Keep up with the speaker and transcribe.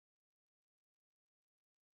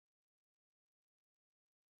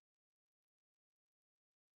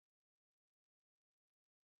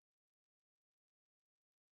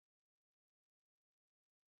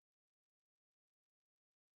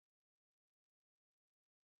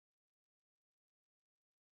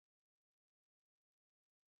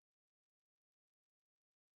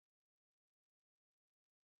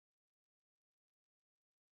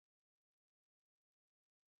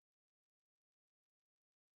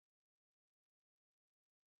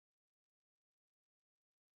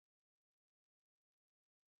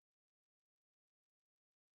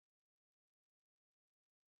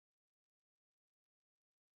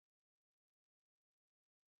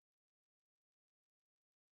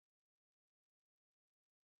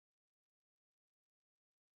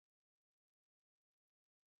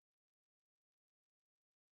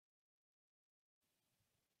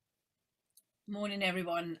Morning,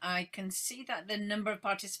 everyone. I can see that the number of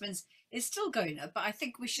participants is still going up, but I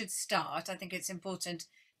think we should start. I think it's important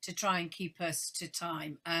to try and keep us to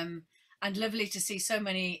time. And lovely to see so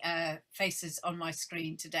many faces on my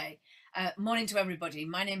screen today. Morning to everybody.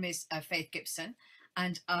 My name is Faith Gibson,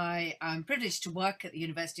 and I am privileged to work at the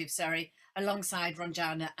University of Surrey alongside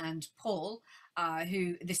Ranjana and Paul,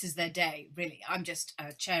 who this is their day, really. I'm just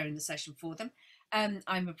chairing the session for them.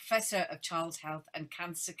 I'm a professor of child's health and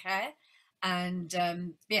cancer care. And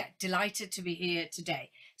yeah, delighted to be here today.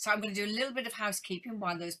 So I'm going to do a little bit of housekeeping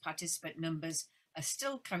while those participant numbers are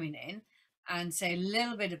still coming in, and say a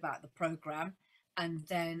little bit about the programme, and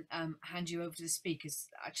then hand you over to the speakers.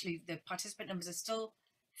 Actually, the participant numbers are still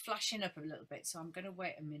flashing up a little bit, so I'm going to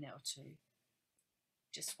wait a minute or two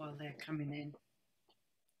just while they're coming in.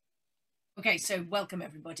 Okay, so welcome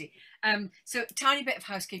everybody. So tiny bit of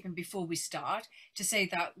housekeeping before we start, to say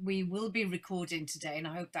that we will be recording today, and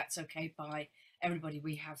I hope that's okay by everybody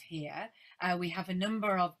we have here. We have a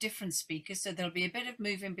number of different speakers, so there'll be a bit of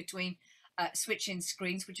moving between switching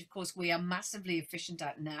screens, which of course we are massively efficient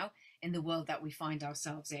at now in the world that we find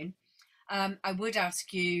ourselves in. I would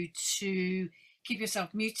ask you to keep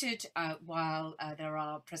yourself muted while there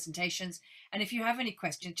are presentations. And if you have any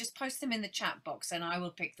questions, just post them in the chat box and I will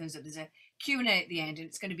pick those up. There's a Q&A at the end, and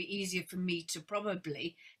it's going to be easier for me to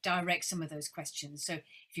probably direct some of those questions. So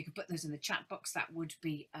if you could put those in the chat box, that would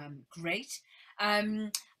be great.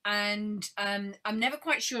 I'm never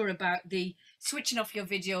quite sure about the switching off your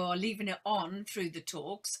video or leaving it on through the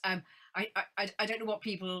talks. I don't know what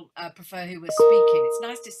people prefer who are speaking. It's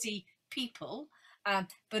nice to see people,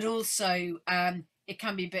 but also it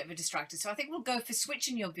can be a bit of a distractor. So I think we'll go for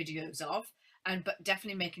switching your videos off, but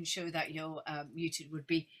definitely making sure that you're muted would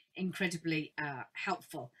be incredibly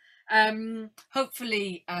helpful.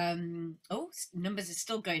 Hopefully, oh, numbers are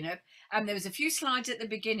still going up. There was a few slides at the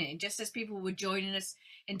beginning, just as people were joining us,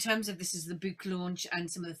 in terms of this is the book launch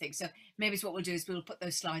and some of the things. So maybe what we'll do is we'll put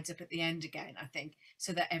those slides up at the end again, I think,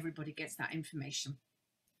 so that everybody gets that information.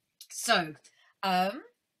 So, oh,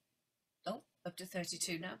 up to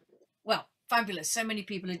 32 now. Well, fabulous. So many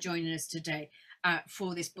people are joining us today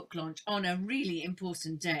for this book launch on a really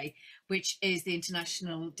important day, which is the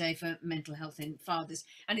International Day for Mental Health in Fathers.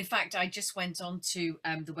 And in fact, I just went on to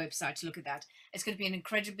the website to look at that. It's going to be an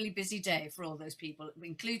incredibly busy day for all those people,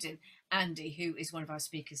 including Andy, who is one of our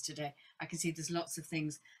speakers today. I can see there's lots of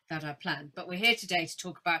things that are planned, but we're here today to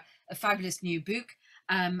talk about a fabulous new book.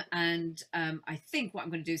 I think what I'm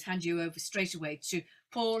going to do is hand you over straight away to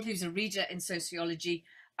Paul, who's a reader in sociology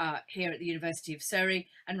here at the University of Surrey,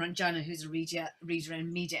 and Ranjana, who's a reader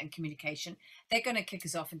in media and communication. They're going to kick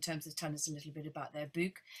us off in terms of telling us a little bit about their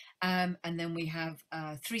book. And then we have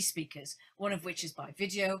three speakers, one of which is by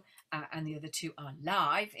video, and the other two are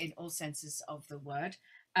live in all senses of the word.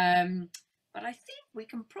 But I think we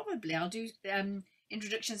can probably, I'll do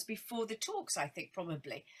introductions before the talks, I think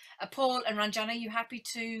probably. Paul and Ranjana, are you happy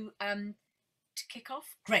to kick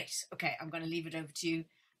off? Great. Okay, I'm going to leave it over to you.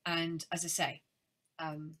 And as I say,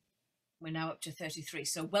 we're now up to 33.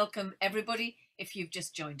 So welcome everybody if you've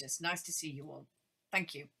just joined us. Nice to see you all.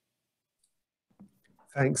 Thank you.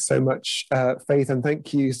 Thanks so much, Faith, and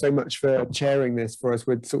thank you so much for chairing this for us.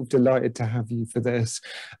 We're sort of delighted to have you for this.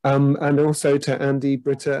 And also to Andy,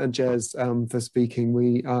 Britta and Jez for speaking.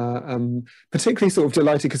 We are particularly sort of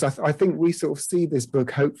delighted because I think we sort of see this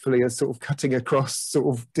book hopefully as sort of cutting across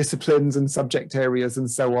sort of disciplines and subject areas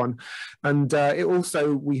and so on. And it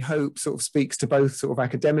also, we hope, sort of speaks to both sort of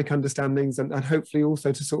academic understandings and hopefully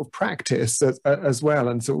also to sort of practice as well,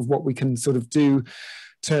 and sort of what we can sort of do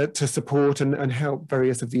to support and help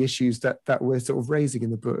various of the issues that we're sort of raising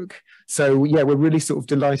in the book. So yeah, we're really sort of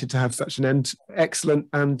delighted to have such an excellent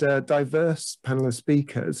and diverse panel of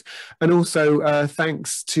speakers. And also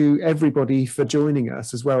thanks to everybody for joining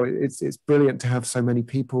us as well. It's brilliant to have so many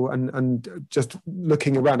people, and just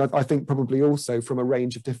looking around, I think probably also from a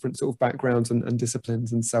range of different sort of backgrounds and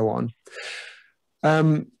disciplines and so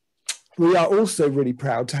on. We are also really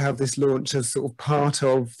proud to have this launch as sort of part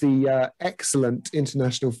of the excellent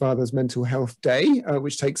International Father's Mental Health Day,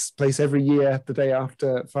 which takes place every year, the day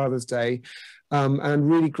after Father's Day,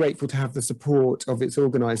 and really grateful to have the support of its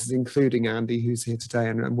organisers, including Andy, who's here today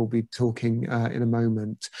and will be talking in a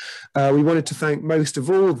moment. We wanted to thank most of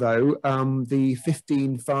all, though, the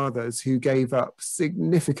 15 fathers who gave up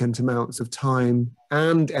significant amounts of time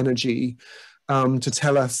and energy to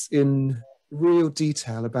tell us in real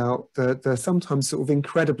detail about the sometimes sort of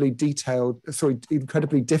incredibly difficult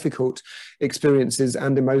experiences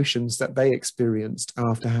and emotions that they experienced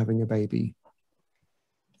after having a baby.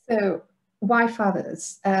 So why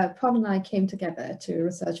fathers? Paul and I came together to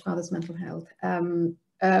research fathers' mental health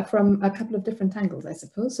from a couple of different angles, I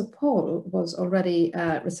suppose. So Paul was already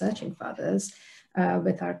researching fathers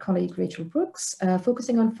with our colleague Rachel Brooks,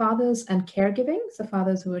 focusing on fathers and caregiving, so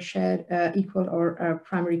fathers who are shared equal or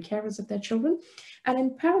primary carers of their children. And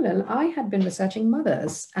in parallel, I had been researching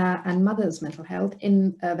mothers and mothers' mental health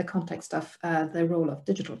in the context of the role of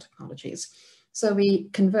digital technologies. So we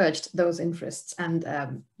converged those interests, and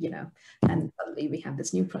and suddenly we have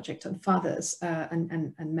this new project on fathers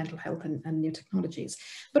and mental health and new technologies.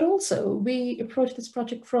 But also we approached this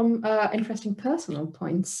project from interesting personal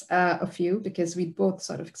points of view, because we both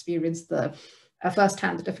sort of experienced the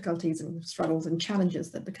firsthand difficulties and struggles and challenges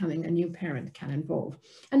that becoming a new parent can involve.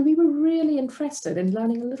 And we were really interested in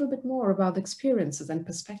learning a little bit more about the experiences and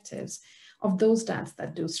perspectives of those dads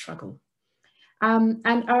that do struggle.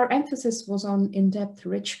 And our emphasis was on in-depth,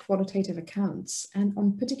 rich, qualitative accounts, and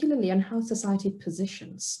on particularly on how society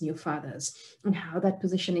positions new fathers and how that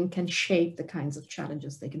positioning can shape the kinds of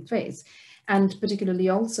challenges they can face. And particularly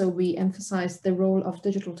also, we emphasized the role of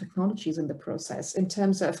digital technologies in the process in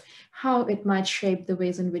terms of how it might shape the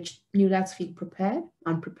ways in which new dads feel prepared,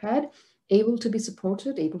 unprepared, able to be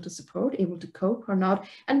supported, able to support, able to cope or not.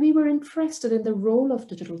 And we were interested in the role of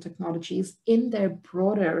digital technologies in their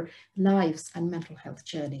broader lives and mental health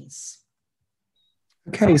journeys.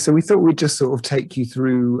 Okay, so we thought we'd just sort of take you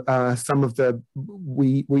through some of the,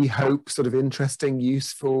 we hope, sort of interesting,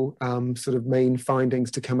 useful sort of main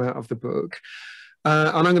findings to come out of the book.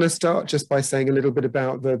 And I'm going to start just by saying a little bit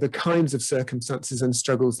about the kinds of circumstances and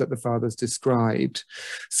struggles that the fathers described.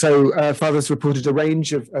 So fathers reported a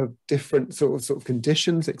range of different sort of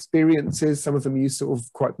conditions, experiences. Some of them used sort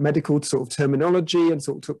of quite medical sort of terminology and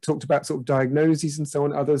sort of talked about sort of diagnoses and so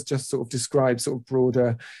on. Others just sort of described sort of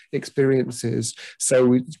broader experiences.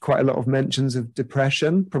 So quite a lot of mentions of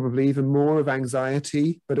depression, probably even more of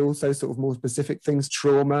anxiety, but also sort of more specific things,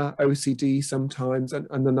 trauma, OCD sometimes, and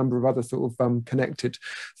a number of other sort of connected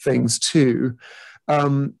things too.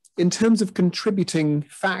 In terms of contributing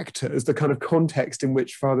factors, the kind of context in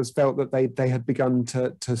which fathers felt that they had begun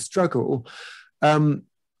to struggle, there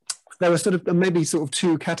were sort of maybe sort of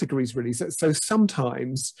two categories really. So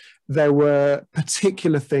sometimes there were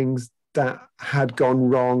particular things that had gone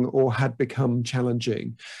wrong or had become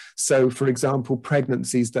challenging. So for example,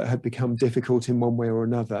 pregnancies that had become difficult in one way or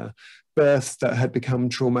another, births that had become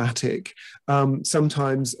traumatic.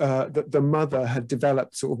 Sometimes the mother had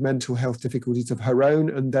developed sort of mental health difficulties of her own,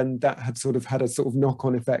 and then that had sort of had a sort of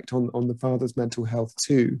knock-on effect on the father's mental health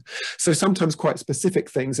too. So sometimes quite specific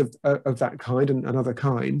things of that kind and other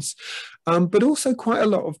kinds, but also quite a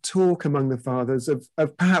lot of talk among the fathers of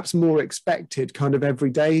perhaps more expected kind of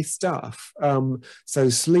everyday stuff. So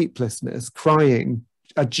sleeplessness, crying,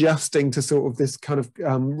 adjusting to sort of this kind of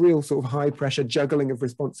real sort of high pressure juggling of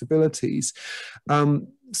responsibilities.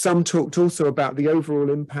 Some talked also about the overall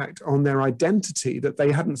impact on their identity, that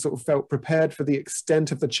they hadn't sort of felt prepared for the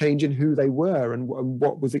extent of the change in who they were and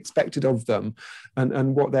what was expected of them,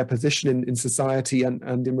 and what their position in society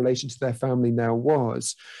and in relation to their family now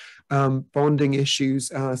was. Bonding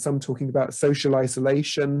issues, some talking about social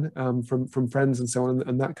isolation from friends and so on,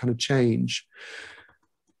 and that kind of change.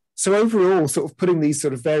 So overall, sort of putting these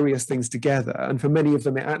sort of various things together, and for many of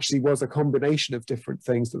them, it actually was a combination of different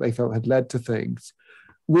things that they felt had led to things.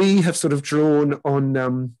 We have sort of drawn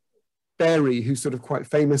on Berry, who sort of quite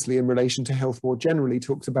famously in relation to health more generally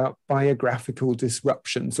talks about biographical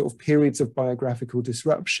disruption, sort of periods of biographical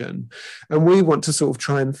disruption. And we want to sort of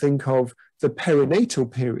try and think of the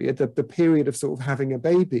perinatal period, the period of sort of having a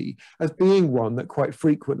baby, as being one that quite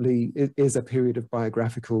frequently is a period of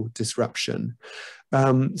biographical disruption.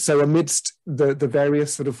 So amidst the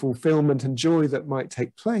various sort of fulfillment and joy that might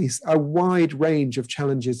take place, a wide range of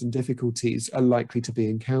challenges and difficulties are likely to be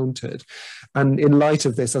encountered. And in light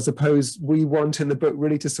of this, I suppose we want in the book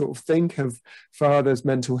really to sort of think of fathers'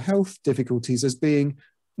 mental health difficulties as being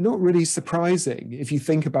not really surprising if you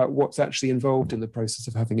think about what's actually involved in the process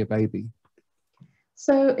of having a baby.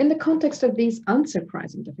 So in the context of these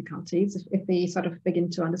unsurprising difficulties, if we sort of begin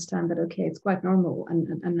to understand that, okay, it's quite normal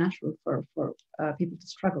and natural for people to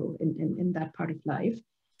struggle in that part of life,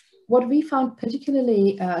 what we found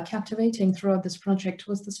particularly captivating throughout this project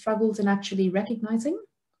was the struggles in actually recognizing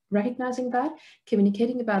that,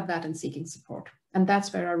 communicating about that, and seeking support. And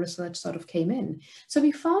that's where our research sort of came in. So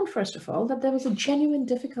we found, first of all, that there was a genuine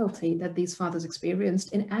difficulty that these fathers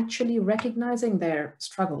experienced in actually recognizing their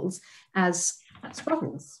struggles as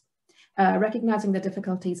struggles, recognizing the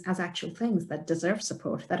difficulties as actual things that deserve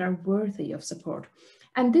support, that are worthy of support.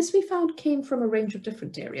 And this we found came from a range of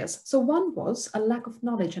different areas. So one was a lack of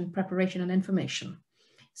knowledge and preparation and information.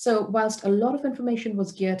 So whilst a lot of information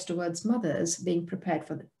was geared towards mothers being prepared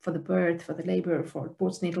for the birth, for the labor, for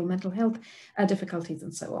postnatal mental health difficulties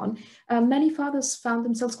and so on, many fathers found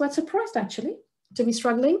themselves quite surprised actually to be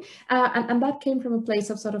struggling. And that came from a place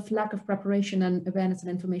of sort of lack of preparation and awareness and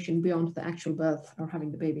information beyond the actual birth or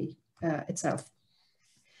having the baby itself.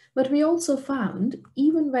 But we also found,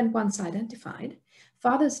 even when once identified,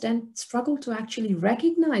 fathers then struggle to actually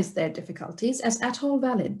recognize their difficulties as at all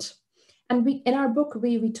valid. And in our book,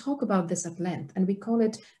 we talk about this at length, and we call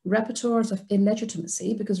it repertoires of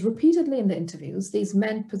illegitimacy, because repeatedly in the interviews, these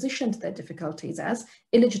men positioned their difficulties as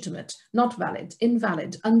illegitimate, not valid,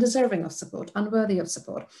 invalid, undeserving of support, unworthy of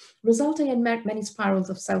support, resulting in many spirals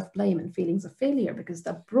of self-blame and feelings of failure, because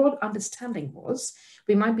the broad understanding was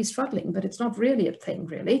we might be struggling, but it's not really a thing,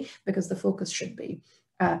 really, because the focus should be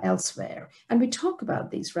elsewhere. And we talk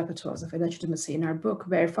about these repertoires of illegitimacy in our book,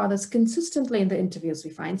 where fathers consistently in the interviews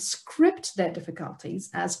we find script their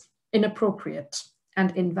difficulties as inappropriate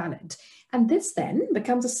and invalid. And this then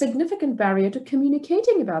becomes a significant barrier to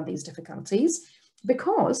communicating about these difficulties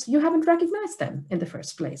because you haven't recognized them in the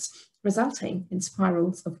first place, resulting in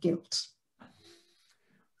spirals of guilt.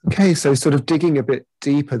 Okay, so sort of digging a bit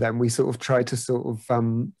deeper then, we sort of try to sort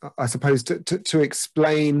of, I suppose, to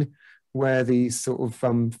explain where these sort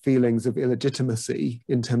of feelings of illegitimacy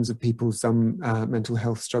in terms of people's mental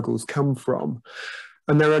health struggles come from.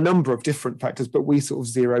 And there are a number of different factors, but we sort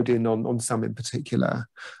of zeroed in on some in particular.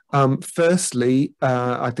 Firstly,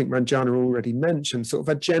 I think Ranjana already mentioned sort of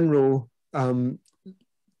a general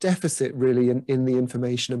deficit really in the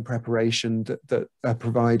information and preparation that are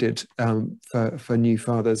provided for new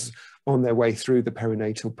fathers on their way through the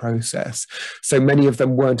perinatal process. So many of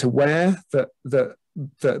them weren't aware that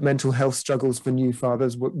mental health struggles for new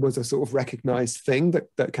fathers was a sort of recognized thing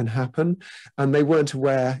that can happen. And they weren't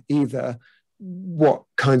aware either what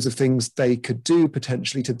kinds of things they could do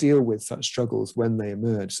potentially to deal with such struggles when they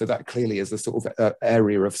emerge. So that clearly is a sort of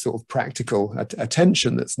area of sort of practical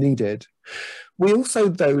attention that's needed. We also,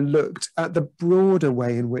 though, looked at the broader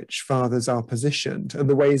way in which fathers are positioned and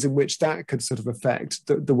the ways in which that could sort of affect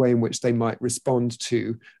the way in which they might respond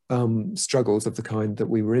to struggles of the kind that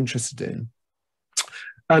we were interested in.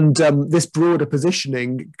 And this broader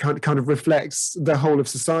positioning kind of reflects the whole of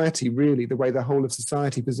society, really, the way the whole of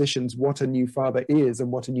society positions what a new father is and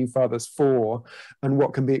what a new father's for and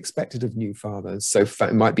what can be expected of new fathers. So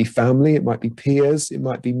it might be family, it might be peers, it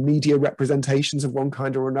might be media representations of one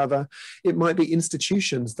kind or another. It might be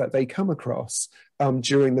institutions that they come across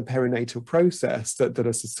during the perinatal process that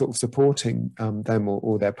are sort of supporting them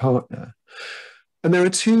or their partner. And there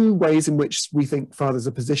are two ways in which we think fathers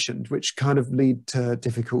are positioned, which kind of lead to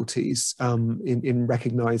difficulties in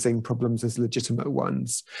recognizing problems as legitimate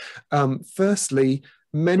ones. Firstly,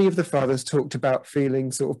 many of the fathers talked about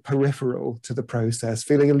feeling sort of peripheral to the process,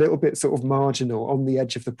 feeling a little bit sort of marginal on the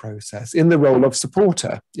edge of the process, in the role of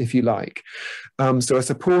supporter, if you like. So a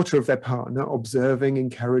supporter of their partner, observing,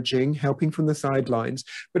 encouraging, helping from the sidelines,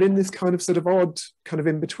 but in this kind of sort of odd kind of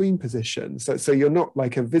in-between position. So you're not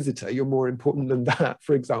like a visitor, you're more important than that,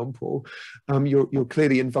 for example. You're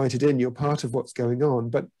clearly invited in, you're part of what's going on,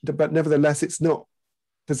 but nevertheless, it's not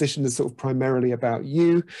position is sort of primarily about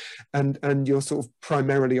you, and you're sort of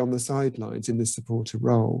primarily on the sidelines in this supporter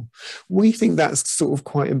role. We think that's sort of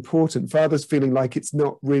quite important. Fathers feeling like it's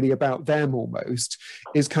not really about them almost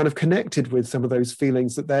is kind of connected with some of those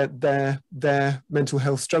feelings that their mental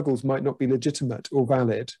health struggles might not be legitimate or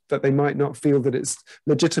valid, that they might not feel that it's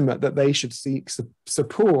legitimate that they should seek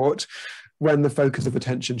support when the focus of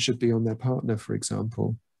attention should be on their partner, for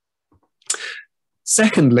example.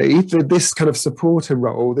 Secondly, this kind of supporter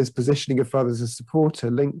role, this positioning of fathers as supporter,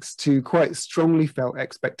 links to quite strongly felt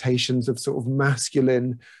expectations of sort of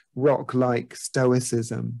masculine, rock-like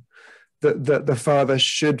stoicism, that the father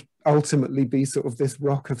should ultimately be sort of this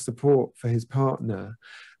rock of support for his partner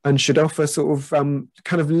and should offer sort of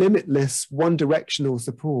kind of limitless, one-directional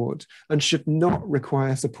support and should not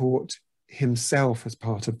require support himself as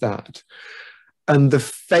part of that. And the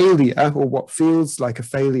failure, or what feels like a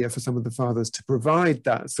failure for some of the fathers to provide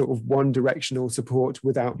that sort of one-directional support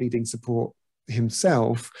without needing support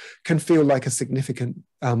himself, can feel like a significant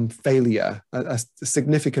failure, a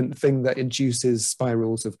significant thing that induces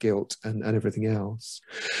spirals of guilt and everything else.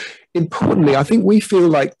 Importantly, I think we feel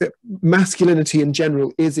like that masculinity in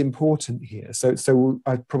general is important here. So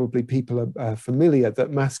probably people are familiar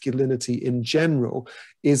that masculinity in general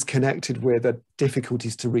is connected with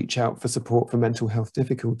difficulties to reach out for support for mental health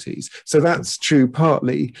difficulties. So that's true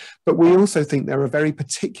partly, but we also think there are very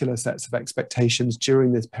particular sets of expectations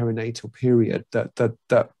during this perinatal period that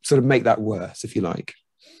sort of make that worse, if you like.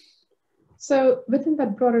 So within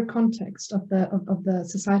that broader context of the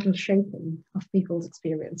societal shaping of people's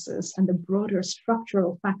experiences and the broader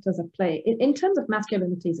structural factors at play, in terms of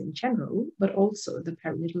masculinities in general, but also the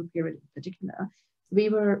perinatal period in particular, we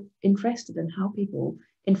were interested in how people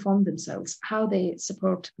inform themselves, how they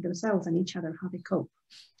support themselves and each other, how they cope.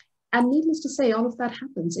 And needless to say, all of that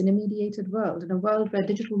happens in a mediated world, in a world where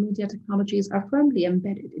digital media technologies are firmly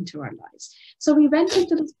embedded into our lives. So we went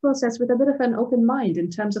into this process with a bit of an open mind in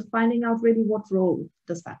terms of finding out really what role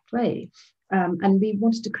does that play. And we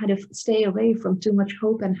wanted to kind of stay away from too much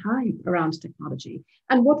hope and hype around technology.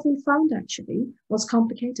 And what we found actually was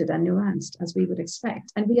complicated and nuanced, as we would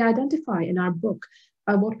expect. And we identify in our book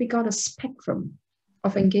what we call a spectrum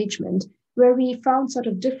of engagement, where we found sort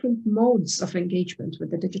of different modes of engagement with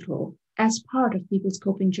the digital as part of people's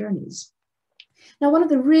coping journeys. Now, one of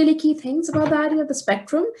the really key things about the idea of the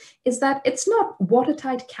spectrum is that it's not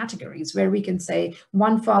watertight categories where we can say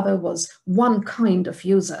one father was one kind of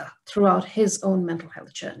user throughout his own mental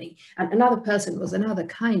health journey, and another person was another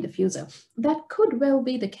kind of user. That could well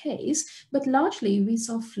be the case, but largely we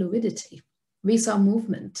saw fluidity. We saw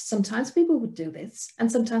movement. Sometimes people would do this,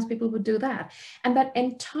 and sometimes people would do that. And that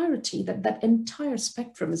entirety, that entire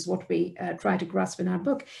spectrum is what we try to grasp in our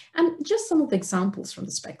book. And just some of the examples from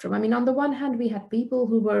the spectrum. I mean, on the one hand, we had people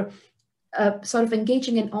who were sort of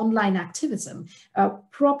engaging in online activism,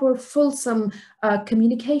 proper, fulsome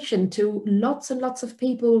communication to lots and lots of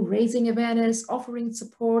people, raising awareness, offering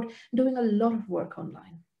support, doing a lot of work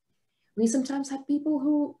online. We sometimes had people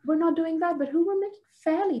who were not doing that, but who were making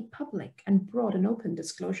fairly public and broad and open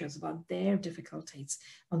disclosures about their difficulties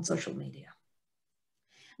on social media.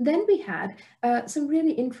 Then we had some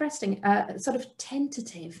really interesting sort of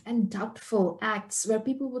tentative and doubtful acts where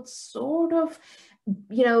people would sort of,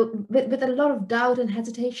 you know, with a lot of doubt and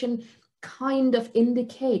hesitation, kind of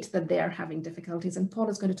indicate that they are having difficulties. And Paul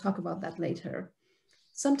is going to talk about that later.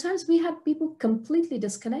 Sometimes we had people completely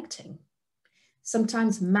disconnecting.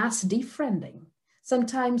 Sometimes mass defriending,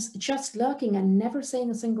 sometimes just lurking and never saying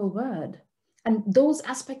a single word. And those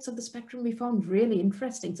aspects of the spectrum we found really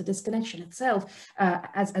interesting. So disconnection itself,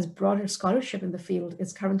 as broader scholarship in the field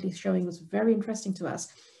is currently showing, was very interesting to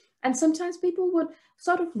us. And sometimes people would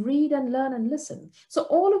sort of read and learn and listen. So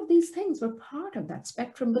all of these things were part of that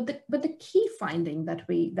spectrum. But the key finding that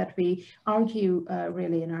we argue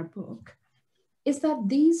really in our book is that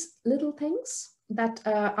these little things that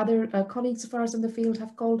other colleagues of ours in the field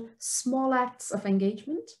have called small acts of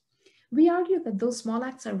engagement, we argue that those small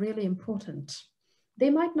acts are really important. They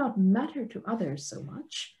might not matter to others so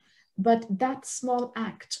much, but that small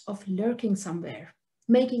act of lurking somewhere,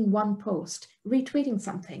 making one post, retweeting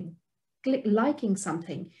something, liking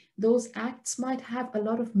something, those acts might have a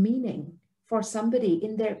lot of meaning for somebody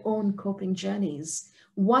in their own coping journeys.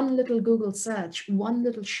 One little Google search, one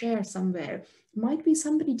little share somewhere might be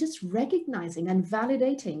somebody just recognizing and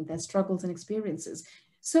validating their struggles and experiences.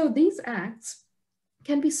 So these acts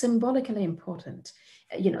can be symbolically important.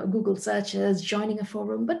 You know, Google searches, joining a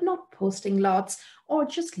forum, but not posting lots, or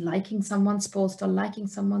just liking someone's post or liking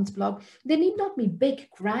someone's blog. They need not be big,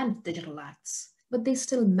 grand digital acts, but they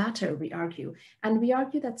still matter, we argue. And we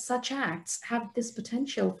argue that such acts have this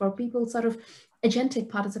potential for people sort of agentic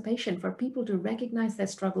participation, for people to recognize their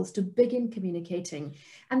struggles, to begin communicating.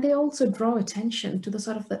 And they also draw attention to the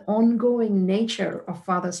sort of the ongoing nature of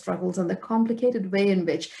father struggles and the complicated way in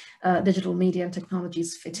which digital media and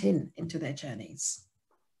technologies fit into their journeys.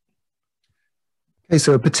 Okay,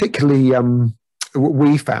 so a particularly what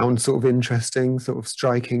we found sort of interesting, sort of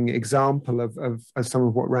striking example of some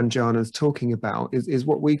of what Ranjana is talking about is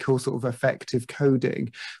what we call sort of affective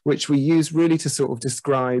coding, which we use really to sort of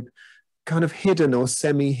describe kind of hidden or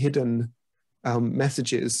semi-hidden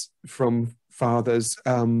messages from fathers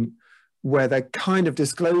where they're kind of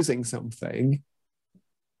disclosing something,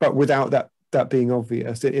 but without that being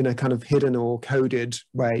obvious, in a kind of hidden or coded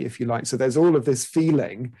way, if you like. So there's all of this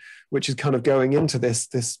feeling, which is kind of going into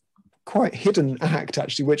this quite hidden act,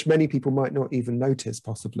 actually, which many people might not even notice,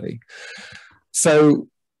 possibly. So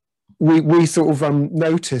we sort of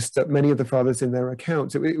noticed that many of the fathers in their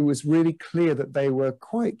accounts, it was really clear that they were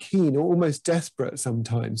quite keen or almost desperate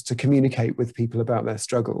sometimes to communicate with people about their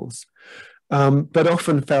struggles, but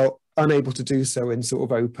often felt unable to do so in sort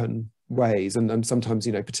of open ways, and sometimes,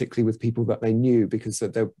 you know, particularly with people that they knew, because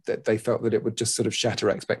that they felt that it would just sort of shatter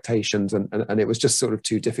expectations, and it was just sort of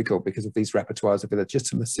too difficult because of these repertoires of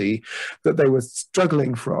illegitimacy that they were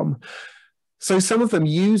struggling from. So some of them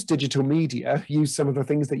use digital media, use some of the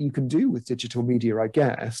things that you can do with digital media, I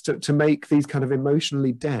guess, to make these kind of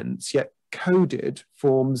emotionally dense yet coded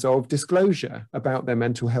forms of disclosure about their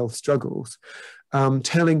mental health struggles.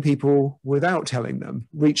 telling people without telling them,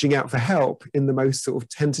 reaching out for help in the most sort of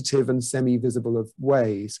tentative and semi-visible of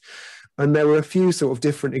ways. And there were a few sort of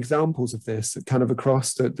different examples of this kind of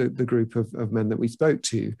across the group of men that we spoke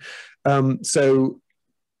to.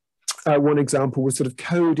 One example was sort of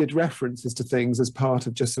coded references to things as part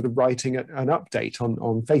of just sort of writing an update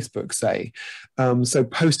on Facebook, say. So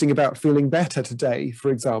posting about feeling better today,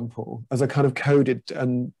 for example, as a kind of coded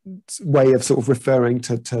way of sort of referring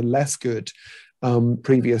to less good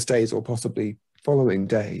previous days or possibly following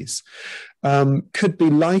days. Could be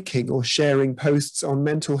liking or sharing posts on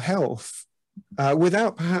mental health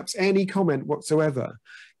without perhaps any comment whatsoever,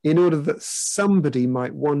 in order that somebody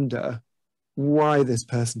might wonder why this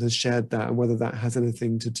person has shared that and whether that has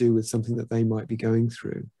anything to do with something that they might be going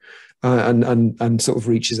through, and sort of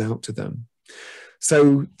reaches out to them.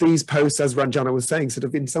 So these posts, as Ranjana was saying, sort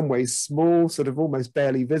of in some ways small, sort of almost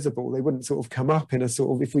barely visible. They wouldn't sort of come up in a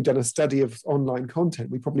sort of, if we'd done a study of online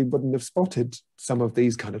content, we probably wouldn't have spotted some of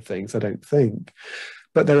these kind of things, I don't think.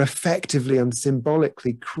 But they're effectively and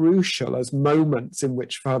symbolically crucial as moments in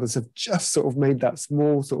which fathers have just sort of made that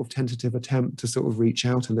small sort of tentative attempt to sort of reach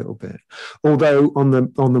out a little bit. Although on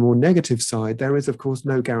the more negative side, there is of course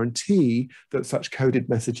no guarantee that such coded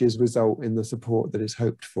messages result in the support that is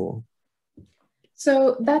hoped for.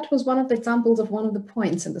 So that was one of the examples of one of the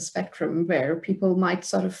points in the spectrum where people might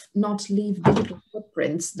sort of not leave digital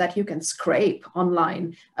footprints that you can scrape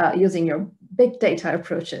online using your big data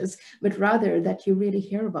approaches, but rather that you really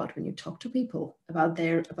hear about when you talk to people about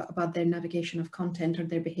their navigation of content or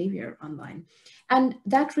their behavior online. And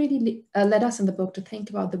that really led us in the book to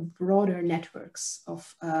think about the broader networks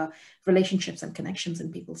of relationships and connections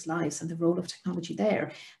in people's lives and the role of technology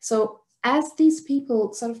there. So as these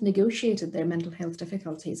people sort of negotiated their mental health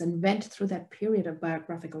difficulties and went through that period of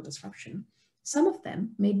biographical disruption, some of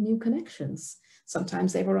them made new connections.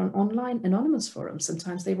 Sometimes they were on online anonymous forums.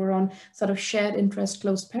 Sometimes they were on sort of shared interest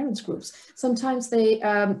closed parents groups. Sometimes they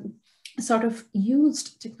sort of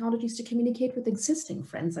used technologies to communicate with existing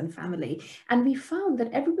friends and family. And we found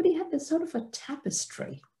that everybody had this sort of a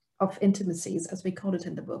tapestry of intimacies, as we call it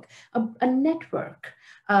in the book, a network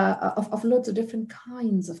of loads of different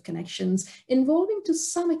kinds of connections involving to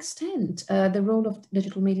some extent the role of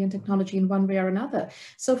digital media and technology in one way or another.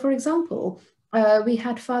 So for example, we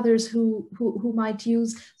had fathers who might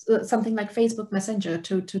use something like Facebook Messenger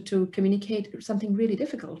to communicate something really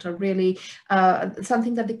difficult or really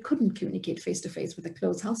something that they couldn't communicate face-to-face with a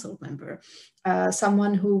close household member.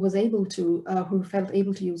 Someone who was able to, who felt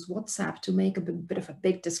able to use WhatsApp to make a bit of a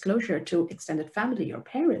big disclosure to extended family or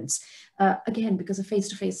parents, again, because a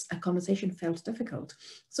face-to-face conversation felt difficult.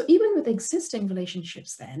 So even with existing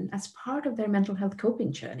relationships then, as part of their mental health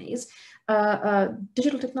coping journeys,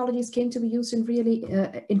 digital technologies came to be used in really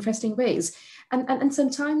interesting ways. And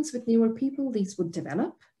sometimes with newer people, these would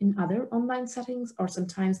develop in other online settings, or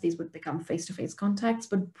sometimes these would become face-to-face contacts.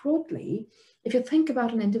 But broadly, if you think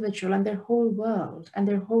about an individual and their whole world and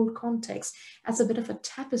their whole context as a bit of a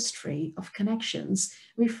tapestry of connections,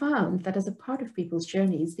 we found that as a part of people's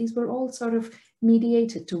journeys, these were all sort of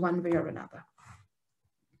mediated to one way or another.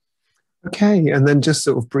 Okay, and then just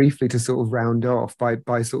sort of briefly to sort of round off by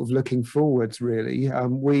sort of looking forwards, really,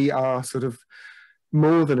 we are sort of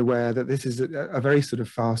more than aware that this is a very sort of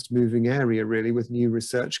fast-moving area, really, with new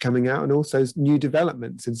research coming out and also new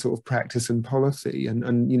developments in sort of practice and policy.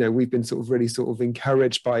 And you know, we've been sort of really sort of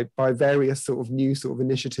encouraged by various sort of new sort of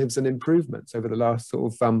initiatives and improvements over the last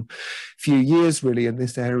sort of few years, really, in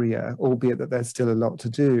this area, albeit that there's still a lot to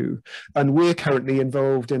do. And we're currently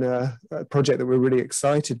involved in a project that we're really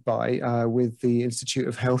excited by with the Institute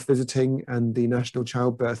of Health Visiting and the National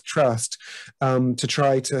Childbirth Trust to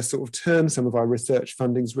try to sort of turn some of our research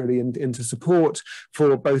fundings really into support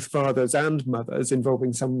for both fathers and mothers,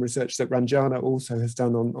 involving some research that Ranjana also has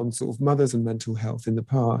done on sort of mothers and mental health in the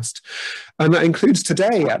past. And that includes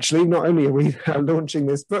today, actually. Not only are we launching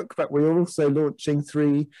this book, but we're also launching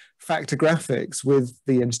 3 factographics with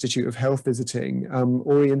the Institute of Health Visiting,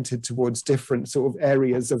 oriented towards different sort of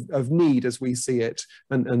areas of need as we see it,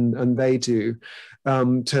 and they do,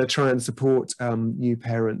 to try and support new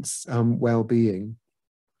parents' well-being.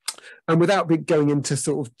 And without going into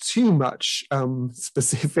sort of too much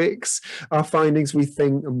specifics, our findings, we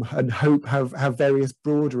think and hope, have various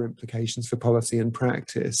broader implications for policy and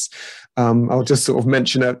practice. I'll just sort of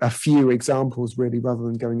mention a few examples, really, rather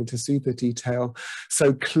than going into super detail.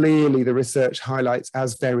 So clearly the research highlights,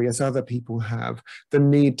 as various other people have, the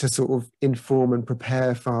need to sort of inform and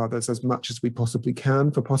prepare fathers as much as we possibly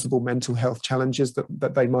can for possible mental health challenges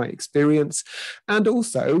that they might experience. And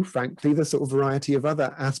also, frankly, the sort of variety of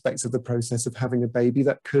other aspects of the process of having a baby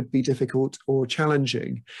that could be difficult or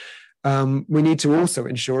challenging. We need to also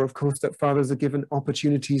ensure, of course, that fathers are given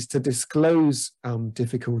opportunities to disclose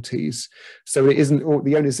difficulties. So it isn't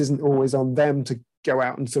the onus isn't always on them to go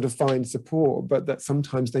out and sort of find support, but that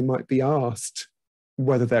sometimes they might be asked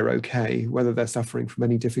whether they're okay, whether they're suffering from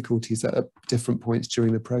any difficulties at different points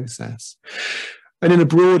during the process. And in a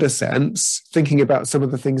broader sense, thinking about some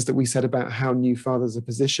of the things that we said about how new fathers are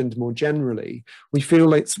positioned more generally, we feel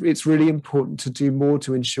like it's really important to do more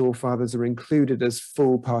to ensure fathers are included as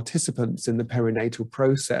full participants in the perinatal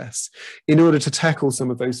process in order to tackle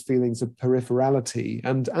some of those feelings of peripherality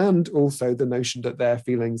and also the notion that their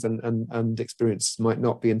feelings and experiences might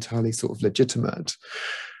not be entirely sort of legitimate.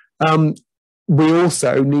 We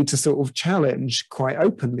also need to sort of challenge quite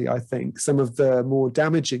openly, I think, some of the more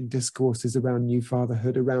damaging discourses around new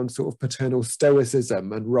fatherhood, around sort of paternal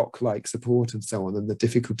stoicism and rock-like support and so on, and the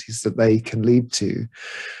difficulties that they can lead to.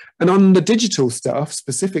 And on the digital stuff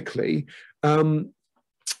specifically, a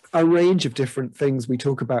range of different things we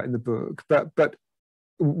talk about in the book, but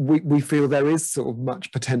we feel there is sort of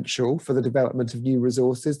much potential for the development of new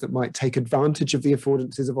resources that might take advantage of the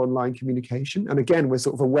affordances of online communication. And again, we're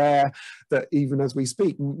sort of aware that even as we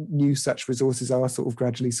speak, new such resources are sort of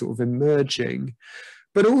gradually sort of emerging,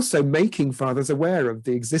 but also making fathers aware of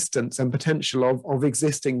the existence and potential of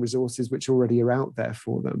existing resources which already are out there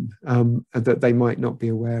for them, that they might not be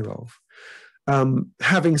aware of.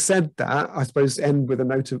 Having said that, I suppose end with a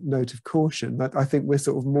note of caution that I think we're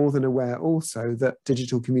sort of more than aware also that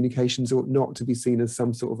digital communications ought not to be seen as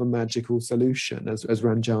some sort of a magical solution, as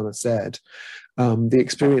Ranjana said. The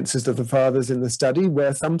experiences of the fathers in the study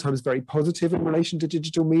were sometimes very positive in relation to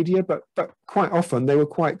digital media, but quite often they were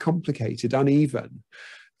quite complicated, uneven.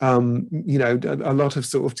 You know, a lot of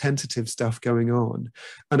sort of tentative stuff going on.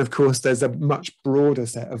 And of course, there's a much broader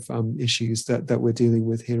set of issues that we're dealing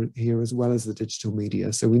with here as well as the digital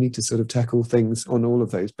media. So we need to sort of tackle things on all of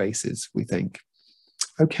those bases, we think.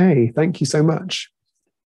 Okay, thank you so much.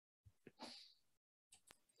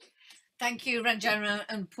 Thank you, Ranjana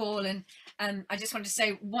and Paul. And I just want to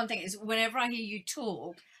say one thing is whenever I hear you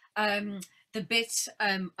talk, the bit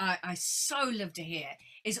I so love to hear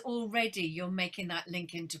is already you're making that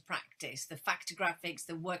link into practice, the factographics,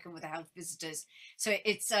 the working with the health visitors. So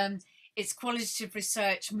it's qualitative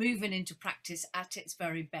research moving into practice at its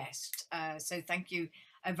very best. So thank you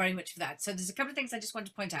very much for that. So there's a couple of things I just want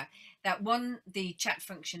to point out. That one, the chat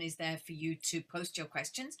function is there for you to post your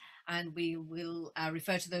questions, and we will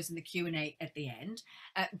refer to those in the Q&A at the end.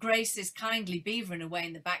 Grace is kindly beavering away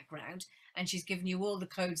in the background, and she's given you all the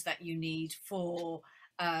codes that you need for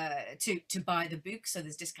to buy the book. So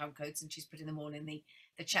there's discount codes, and she's putting them all in the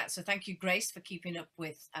chat. So thank you, Grace, for keeping up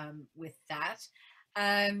with that.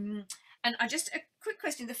 And I just a quick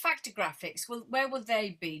question: the factographics, where will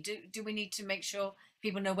they be? Do we need to make sure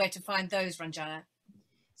people know where to find those, Ranjana?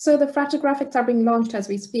 So the fractographics are being launched as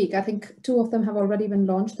we speak. I think 2 of them have already been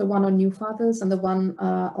launched, the one on new fathers and the one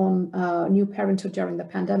on new parenthood during the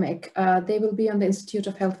pandemic. They will be on the Institute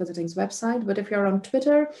of Health Visiting's website, but if you're on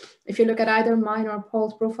Twitter, if you look at either mine or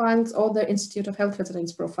Paul's profiles or the Institute of Health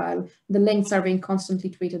Visiting's profile, the links are being constantly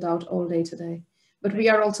tweeted out all day today. But we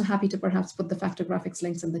are also happy to perhaps put the factographics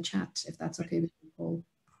links in the chat, if that's okay with you, Paul.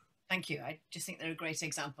 Thank you. I just think they're a great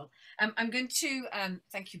example. I'm going to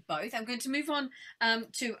thank you both. I'm going to move on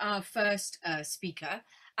to our first speaker,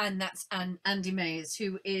 and that's Andy Mayers,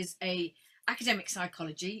 who is a academic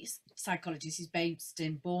psychologist. He's based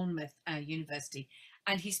in Bournemouth University,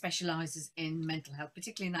 and he specialises in mental health,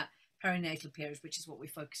 particularly in that perinatal period, which is what we're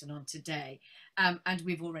focusing on today. And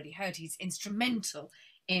we've already heard he's instrumental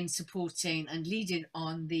in supporting and leading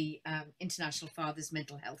on the International Fathers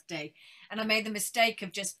Mental Health Day. And I made the mistake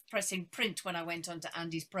of just pressing print when I went onto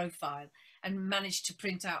Andy's profile and managed to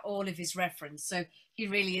print out all of his reference. So he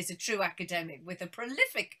really is a true academic with a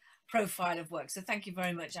prolific profile of work. So thank you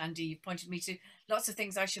very much, Andy. You've pointed me to lots of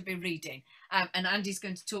things I should be reading. And Andy's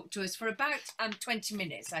going to talk to us for about 20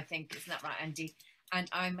 minutes, I think. Isn't that right, Andy? And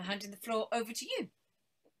I'm handing the floor over to you.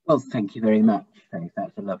 Well, thank you very much, Faith.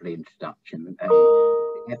 That's a lovely introduction.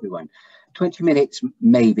 Everyone, 20 minutes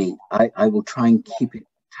maybe. I will try and keep it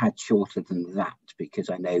a tad shorter than that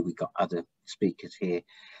because I know we've got other speakers here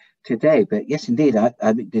today. But yes, indeed,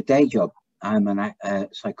 the day job, I'm a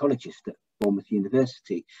psychologist at Bournemouth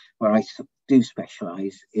University, where I do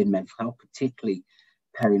specialise in mental health, particularly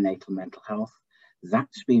perinatal mental health.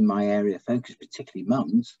 That's been my area of focus, particularly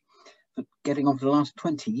mums, for getting on for the last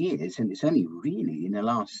 20 years. And it's only really in the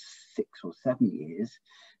last 6 or 7 years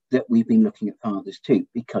that we've been looking at fathers too,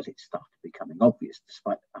 because it started becoming obvious,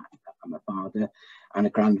 despite the fact that I'm a father and a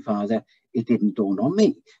grandfather, it didn't dawn on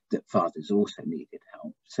me that fathers also needed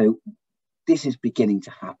help. So this is beginning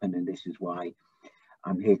to happen, and this is why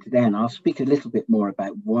I'm here today, and I'll speak a little bit more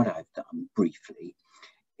about what I've done briefly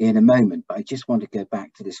in a moment, but I just want to go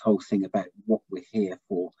back to this whole thing about what we're here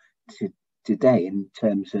for today, in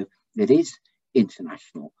terms of it is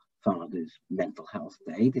International Fathers Mental Health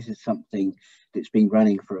Day. This is something that's been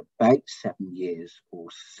running for about 7 years or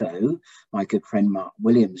so. My good friend Mark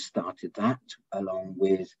Williams started that along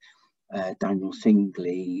with Daniel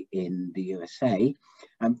Singley in the USA,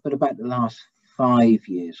 but about the last 5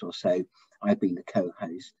 years or so I've been the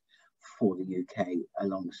co-host for the UK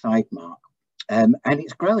alongside Mark. And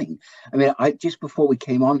it's growing. I mean, just before we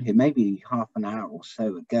came on here, maybe half an hour or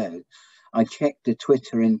so ago, I checked the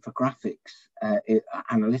Twitter infographics,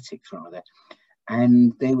 analytics rather,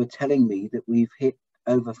 and they were telling me that we've hit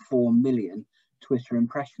over 4 million Twitter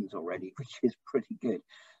impressions already, which is pretty good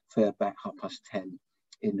for about 10:30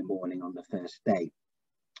 in the morning on the first day.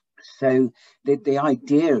 So the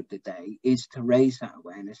idea of the day is to raise that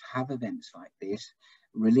awareness, have events like this,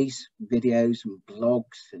 release videos and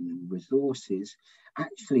blogs and resources,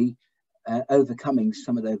 actually overcoming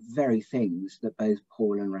some of the very things that both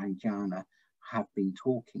Paul and Ranjana have been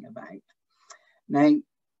talking about. Now,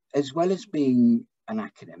 as well as being an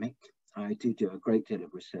academic, I do a great deal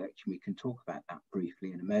of research, and we can talk about that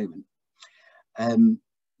briefly in a moment.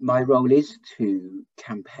 My role is to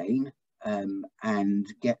campaign and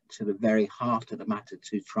get to the very heart of the matter,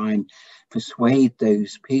 to try and persuade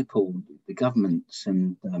those people, the governments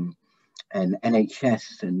and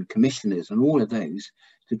NHS and commissioners and all of those,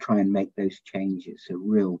 to try and make those changes, a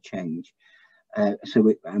real change. And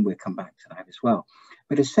we'll come back to that as well.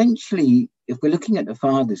 But essentially, if we're looking at the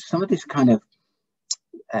fathers, some of this kind of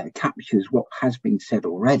captures what has been said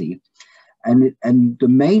already. And the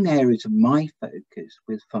main areas of my focus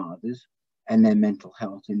with fathers and their mental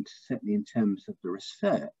health, certainly in terms of the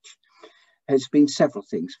research, has been several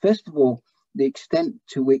things. First of all, the extent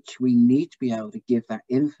to which we need to be able to give that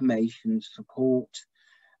information, support,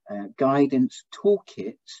 guidance,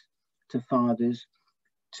 toolkits to fathers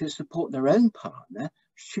to support their own partner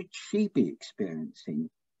should she be experiencing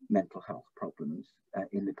mental health problems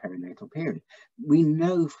in the perinatal period. We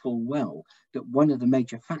know full well that one of the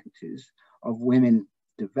major factors of women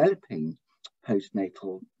developing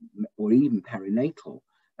postnatal or even perinatal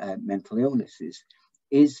mental illnesses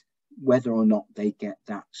is whether or not they get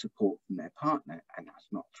that support from their partner, and that's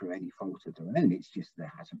not through any fault of their own. It's just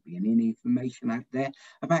there hasn't been any information out there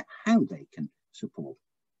about how they can support.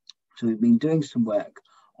 So we've been doing some work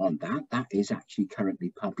on that. That is actually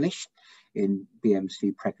currently published in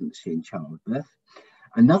BMC Pregnancy and Childbirth.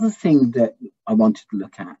 Another thing that I wanted to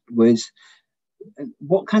look at was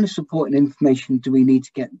what kind of support and information do we need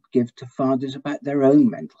to give to fathers about their own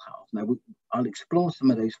mental health? Now, I'll explore some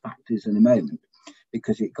of those factors in a moment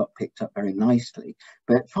because it got picked up very nicely.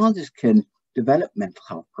 But fathers can develop mental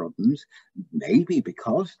health problems, maybe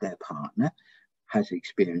because their partner has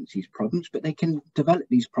experienced these problems, but they can develop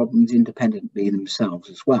these problems independently themselves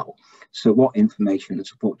as well. So what information and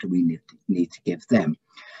support do we need to give them?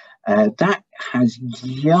 That has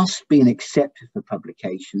just been accepted for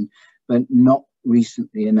publication, but not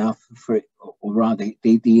recently enough for it, or rather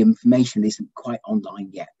the information isn't quite online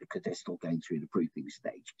yet because they're still going through the proofing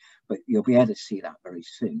stage, but you'll be able to see that very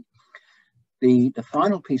soon. The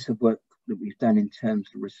final piece of work that we've done in terms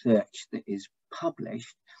of research that is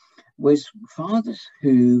published was fathers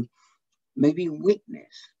who maybe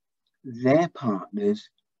witness their partner's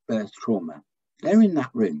birth trauma. They're in that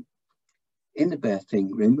room, in the birthing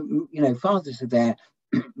room. You know, fathers are there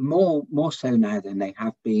more so now than they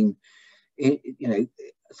have been, you know,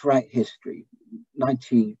 throughout history.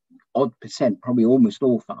 90-odd%, probably almost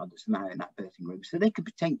all fathers are now in that birthing room. So they could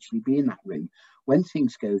potentially be in that room when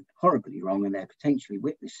things go horribly wrong, and they're potentially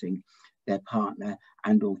witnessing their partner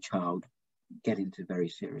and or child get into very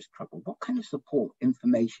serious trouble. What kind of support,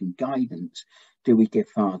 information, guidance do we give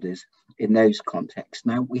fathers in those contexts?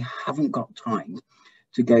 Now, we haven't got time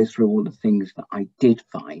to go through all the things that I did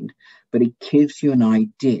find, but it gives you an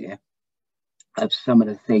idea of some of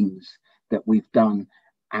the things that we've done,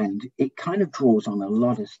 and it kind of draws on a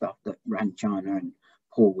lot of stuff that Ranjana and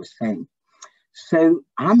Paul were saying. So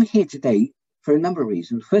I'm here today for a number of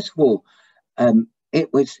reasons. First of all,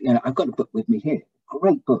 it was, you know, I've got a book with me here,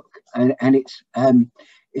 great book, and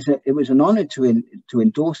it was an honor to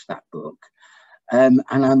endorse that book. And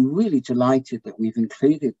I'm really delighted that we've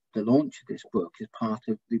included the launch of this book as part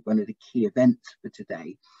of one of the key events for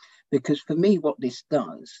today, because for me, what this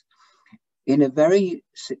does, in a very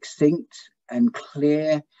succinct and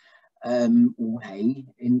clear way,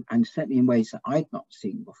 and certainly in ways that I'd not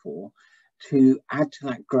seen before, to add to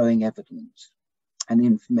that growing evidence and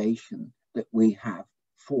information that we have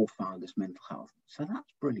for fathers' mental health. So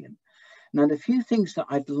that's brilliant. Now, the few things that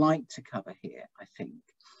I'd like to cover here, I think,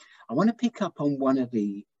 I want to pick up on one of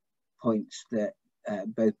the points that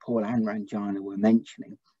both Paul and Ranjana were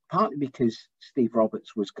mentioning, partly because Steve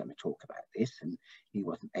Roberts was going to talk about this and he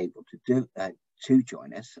wasn't able to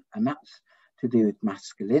join us, and that's to do with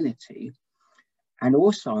masculinity. And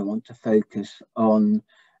also I want to focus on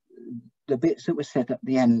the bits that were said at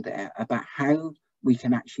the end there about how we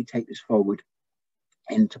can actually take this forward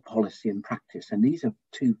into policy and practice. And these are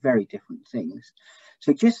two very different things.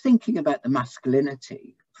 So just thinking about the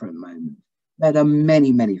masculinity for a moment, there are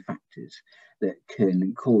many, many factors that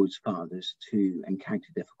can cause fathers to encounter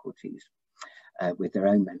difficulties with their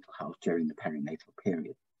own mental health during the perinatal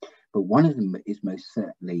period. But one of them is most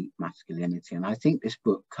certainly masculinity. And I think this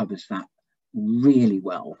book covers that really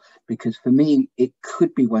well, because for me, it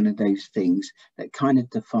could be one of those things that kind of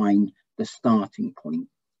define the starting point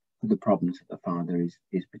for the problems that the father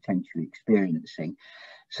is potentially experiencing.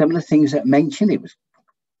 Some of the things that mentioned,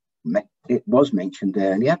 it was mentioned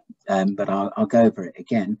earlier, but I'll go over it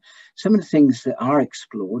again. Some of the things that are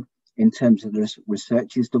explored in terms of the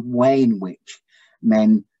research is the way in which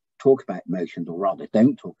men talk about emotions, or rather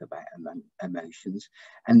don't talk about emotions,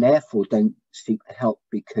 and therefore don't seek help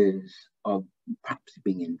because of perhaps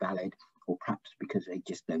being invalid, or perhaps because they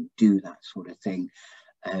just don't do that sort of thing.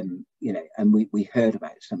 You know, and we heard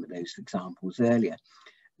about some of those examples earlier.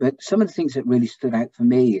 But some of the things that really stood out for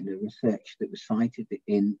me in the research that was cited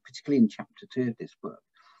particularly in chapter 2 of this book,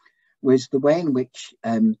 was the way in which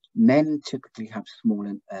men typically have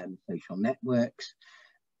smaller social networks.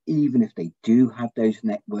 Even if they do have those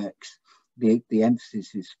networks, the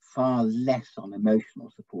emphasis is far less on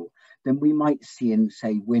emotional support than we might see in,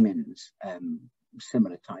 say, women's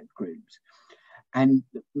similar type groups. And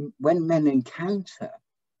when men encounter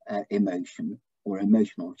emotion or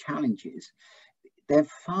emotional challenges, they're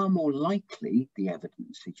far more likely, the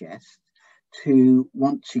evidence suggests, to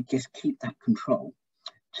want to just keep that control,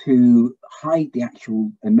 to hide the actual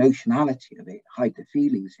emotionality of it, hide the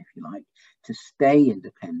feelings, if you like, to stay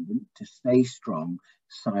independent, to stay strong,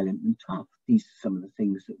 silent and tough. These are some of the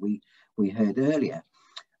things that we heard earlier.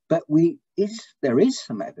 But there is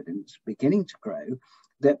some evidence beginning to grow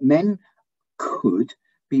that men could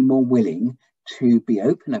be more willing to be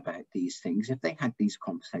open about these things if they had these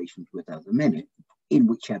conversations with other men, in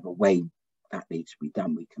whichever way that needs to be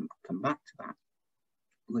done. We can come back to that.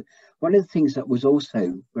 One of the things that was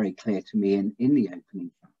also very clear to me in the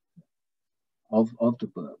opening chapter of the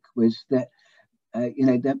book was that, you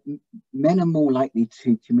know, that men are more likely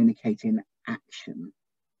to communicate in action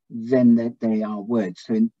than that they are words.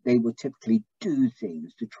 So they will typically do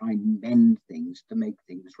things to try and mend things, to make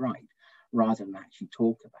things right, rather than actually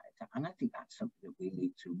talk about it. And I think that's something that we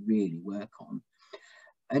need to really work on.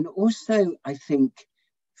 And also, I think,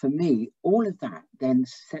 for me, all of that then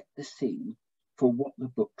set the scene for what the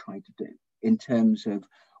book tried to do in terms of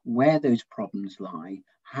where those problems lie,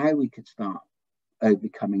 how we could start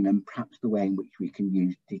overcoming them, perhaps the way in which we can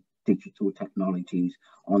use digital technologies,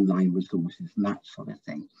 online resources, and that sort of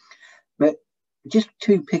thing. But just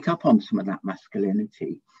to pick up on some of that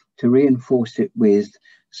masculinity, to reinforce it with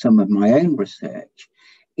some of my own research,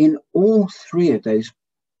 in all three of those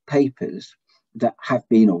papers that have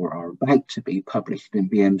been or are about to be published in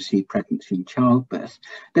BMC Pregnancy and Childbirth,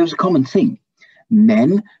 there was a common theme.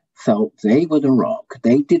 Men felt they were the rock.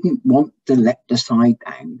 They didn't want to let the side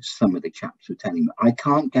down. Some of the chaps were telling me, I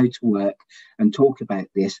can't go to work and talk about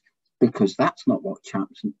this because that's not what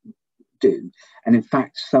chaps do. And in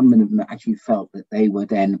fact, some of them actually felt that they were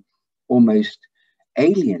then almost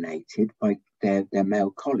alienated by their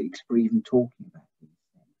male colleagues for even talking about these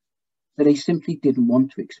things. So they simply didn't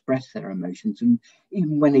want to express their emotions. And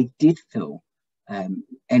even when they did feel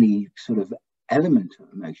any sort of element of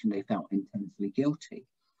emotion, they felt intensely guilty.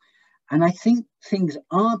 And I think things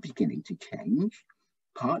are beginning to change,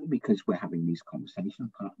 partly because we're having these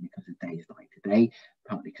conversations, partly because of days like today,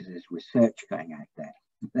 partly because there's research going out there.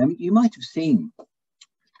 You might have seen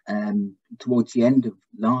towards the end of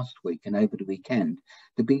last week and over the weekend,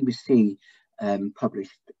 the BBC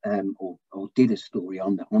published or did a story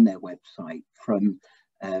on their website from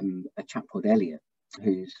a chap called Elliot,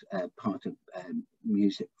 who's part of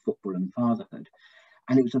Music, Football and Fatherhood.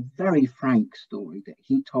 And it was a very frank story that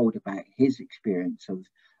he told about his experience of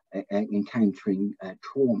encountering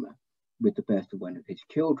trauma with the birth of one of his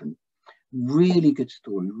children. Really good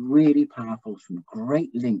story, really powerful, some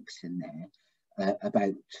great links in there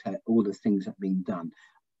about all the things that have been done.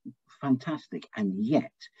 Fantastic. And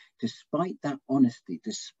yet, despite that honesty,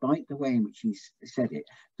 despite the way in which he said it,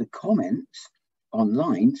 the comments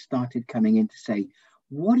online started coming in to say,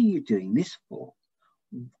 what are you doing this for?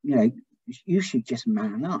 You know, you should just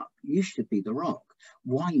man up. You should be the rock.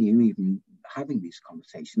 Why are you even having these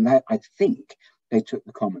conversations? Now, I think they took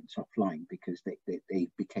the comments offline because they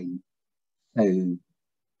became so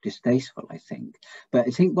distasteful, I think. But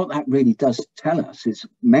I think what that really does tell us is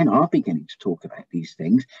men are beginning to talk about these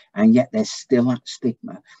things, and yet there's still that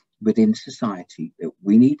stigma within society that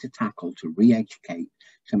we need to tackle, to re-educate,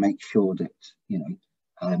 to make sure that, you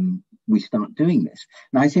know, we start doing this.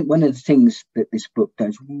 And I think one of the things that this book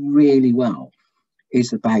does really well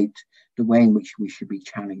is about the way in which we should be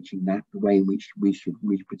challenging that, the way in which we should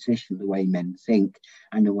reposition the way men think,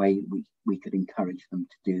 and the way we could encourage them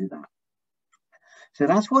to do that. So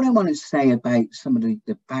that's what I want to say about some of the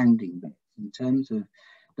bounding bits in terms of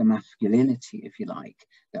the masculinity, if you like,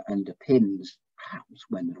 that underpins perhaps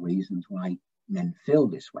one of the reasons why men feel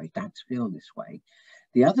this way, dads feel this way.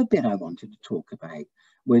 The other bit I wanted to talk about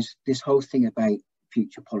was this whole thing about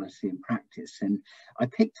future policy and practice. And I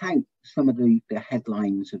picked out some of the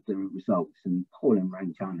headlines of the results, and Paul and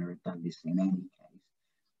Ranjana have done this in any case.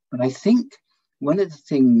 But I think one of the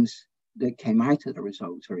things that came out of the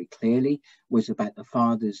results very clearly was about the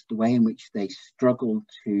fathers, the way in which they struggled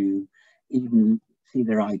to even see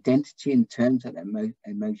their identity in terms of their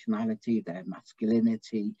emotionality, their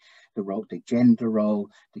masculinity, the role, the gender role,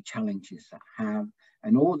 the challenges that have,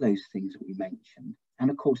 and all those things that we mentioned. And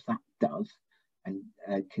of course that does and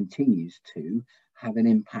continues to have an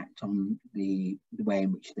impact on the way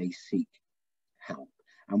in which they seek help.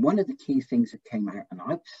 And one of the key things that came out, and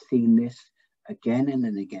I've seen this again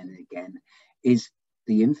and again and again, is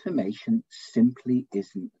the information simply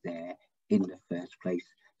isn't there in the first place.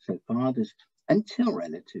 So fathers, until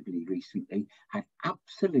relatively recently, had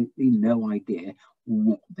absolutely no idea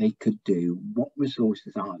what they could do, what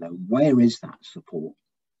resources are there, where is that support.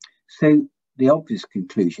 So the obvious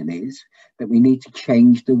conclusion is that we need to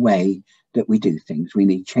change the way that we do things. We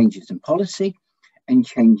need changes in policy and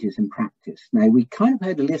changes in practice. Now, we kind of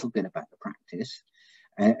heard a little bit about the practice,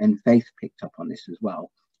 and Faith picked up on this as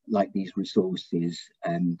well, like these resources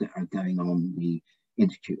that are going on the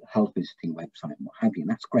Institute of Health Visiting website and what have you. And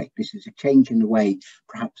that's great. This is a change in the way,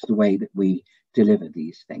 perhaps the way that we deliver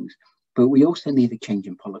these things. But we also need a change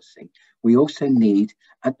in policy. We also need,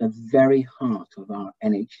 at the very heart of our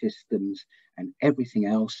NH systems and everything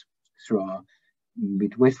else, through our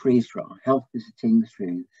midwifery, through our health visiting,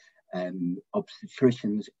 through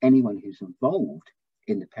obstetricians, anyone who's involved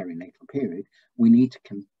in the perinatal period, we need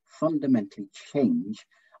to fundamentally change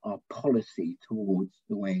our policy towards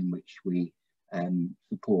the way in which we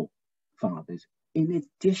support fathers, in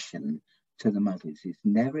addition to the mothers. It's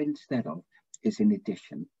never instead of, it's in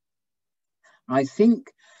addition. I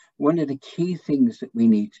think one of the key things that we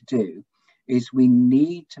need to do is we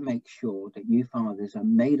need to make sure that you fathers are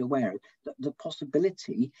made aware of the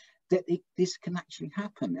possibility that this can actually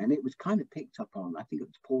happen. And it was kind of picked up on, I think it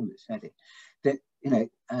was Paul that said it, that, you know,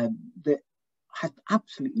 that had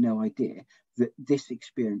absolutely no idea that this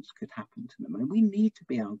experience could happen to them. And we need to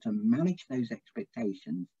be able to manage those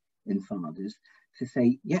expectations in fathers to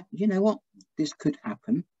say, yeah, you know what, this could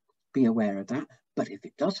happen, be aware of that. But if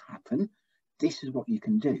it does happen, this is what you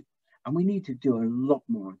can do. And we need to do a lot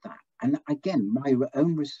more of that. And again, my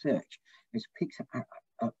own research has picked up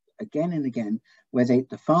again and again, where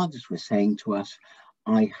the fathers were saying to us,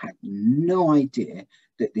 I had no idea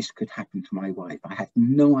that this could happen to my wife. I had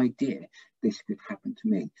no idea this could happen to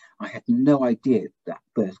me. I had no idea that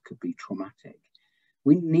birth could be traumatic.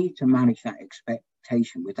 We need to manage that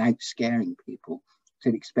expectation without scaring people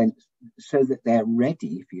to the extent so that they're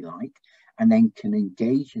ready, if you like, and then can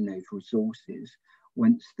engage in those resources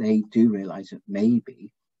once they do realize that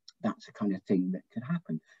maybe that's the kind of thing that could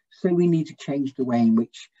happen. So we need to change the way in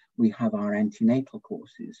which we have our antenatal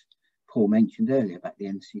courses. Paul mentioned earlier about the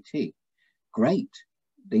NCT. Great,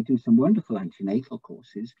 they do some wonderful antenatal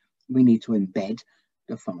courses. We need to embed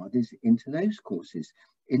the fathers into those courses,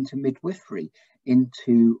 into midwifery,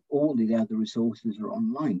 into all the other resources that are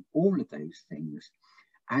online, all of those things.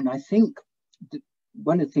 And I think that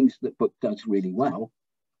one of the things that the book does really well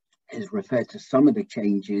is refer to some of the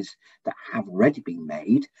changes that have already been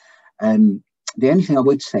made. The only thing I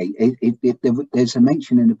would say, there's a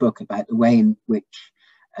mention in the book about the way in which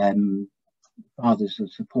fathers are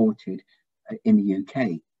supported in the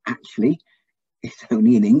UK. Actually, it's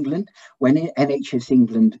only in England. When NHS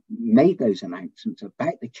England made those announcements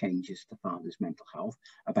about the changes to fathers' mental health,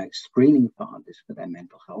 about screening fathers for their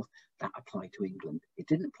mental health, that applied to England. It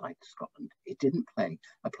didn't apply to Scotland. It didn't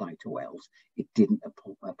apply to Wales. It didn't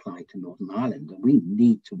apply to Northern Ireland. And we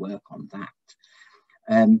need to work on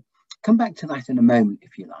that. Come back to that in a moment,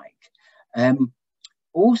 if you like.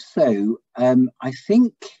 Also, I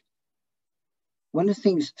think one of the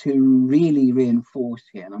things to really reinforce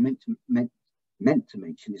here, and I meant to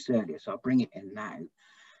mention this earlier, so I'll bring it in now.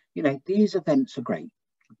 You know, these events are great.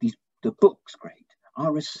 The book's great.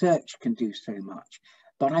 Our research can do so much.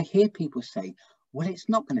 But I hear people say, well, it's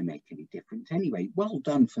not going to make any difference anyway. Well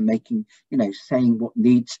done for making, you know, saying what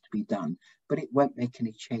needs to be done, but it won't make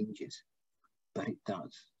any changes. But it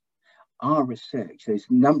does. Our research, there's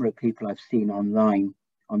a number of people I've seen online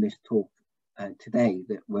on this talk today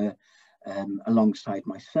that were alongside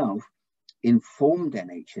myself, informed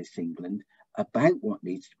NHS England about what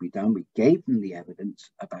needs to be done. We gave them the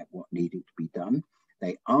evidence about what needed to be done.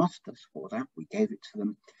 They asked us for that. We gave it to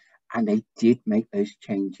them, and they did make those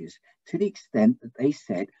changes to the extent that they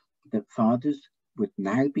said that fathers would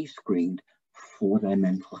now be screened for their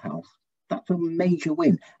mental health. That's a major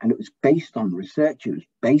win. And it was based on research. It was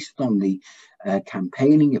based on the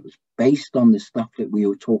campaigning. It was based on the stuff that we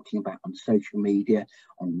were talking about on social media,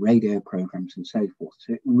 on radio programs and so forth.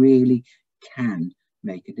 So it really can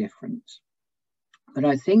make a difference. But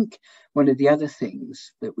I think one of the other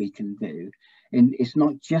things that we can do, and it's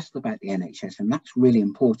not just about the NHS, and that's really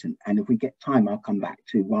important. And if we get time, I'll come back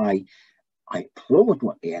to why I applaud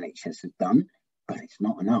what the NHS has done, but it's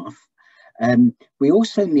not enough. We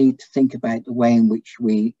also need to think about the way in which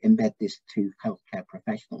we embed this to healthcare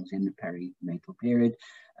professionals in the perinatal period,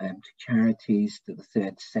 to charities, to the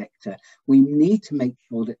third sector. We need to make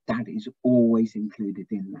sure that that is always included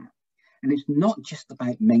in that. And it's not just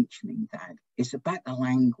about mentioning dad, it's about the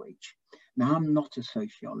language. Now, I'm not a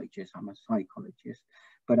sociologist, I'm a psychologist,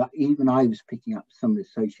 but even I was picking up some of the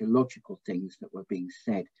sociological things that were being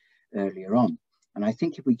said earlier on. And I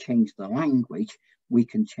think if we change the language, we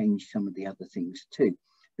can change some of the other things too.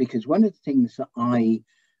 Because one of the things that I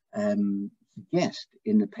suggest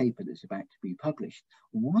in the paper that's about to be published,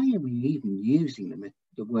 why are we even using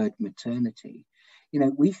the word maternity? You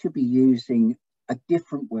know, we should be using a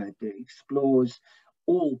different word that explores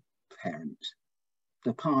all parents,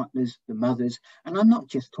 the partners, the mothers. And I'm not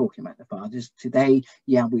just talking about the fathers. Today,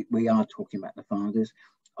 yeah, we are talking about the fathers.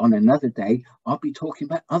 On another day, I'll be talking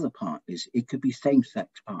about other partners. It could be same-sex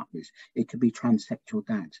partners. It could be transsexual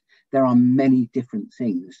dads. There are many different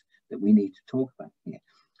things that we need to talk about here.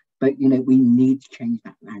 But, you know, we need to change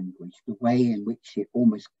that language, the way in which it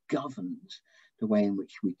almost governs the way in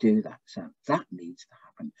which we do that. So that needs to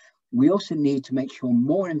happen. We also need to make sure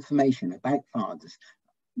more information about fathers,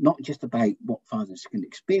 not just about what fathers can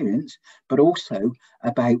experience, but also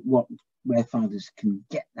about where fathers can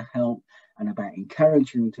get the help, and about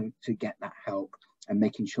encouraging them to get that help, and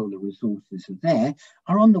making sure the resources are there,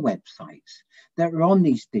 are on the websites. They're on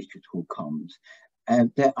these digital comms.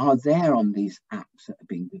 They are there on these apps that are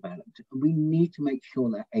being developed. We need to make sure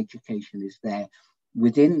that education is there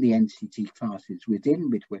within the NCT classes, within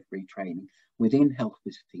midwifery training, within health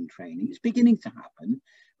visiting training. It's beginning to happen,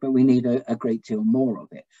 but we need a great deal more of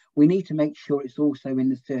it. We need to make sure it's also in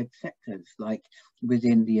the third sectors, like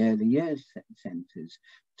within the early years centres,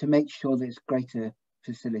 to make sure there's greater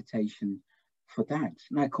facilitation for dads.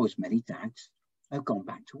 Now, of course, many dads have gone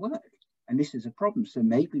back to work, and this is a problem. So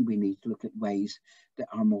maybe we need to look at ways that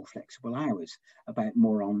are more flexible hours, about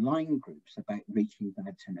more online groups, about reaching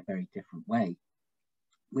dads in a very different way.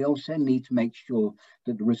 We also need to make sure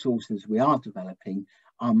that the resources we are developing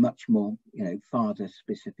are much more, you know, father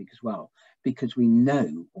specific as well, because we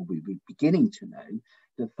know, or we're beginning to know,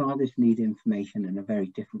 that fathers need information in a very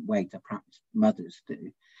different way to perhaps mothers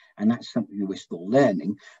do. And that's something that we're still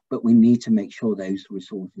learning, but we need to make sure those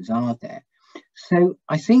resources are there. So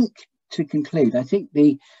I think, to conclude, I think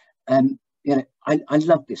you know, I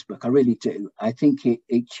love this book, I really do. I think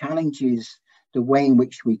it challenges the way in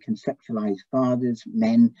which we conceptualize fathers,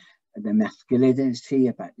 men, their masculinity,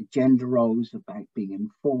 about the gender roles, about being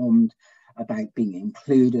informed, about being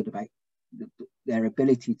included, about their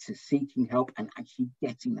ability to seeking help and actually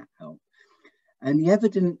getting that help. And the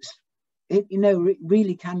evidence, it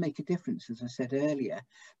really can make a difference, as I said earlier.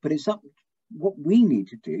 But it's up, what we need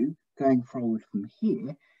to do going forward from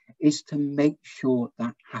here is to make sure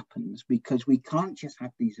that happens, because we can't just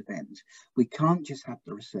have these events. We can't just have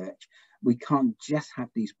the research. We can't just have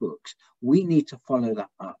these books. We need to follow that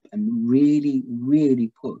up and really,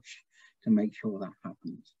 really push to make sure that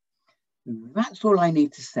happens. That's all I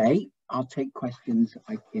need to say. I'll take questions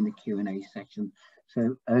in the Q&A session.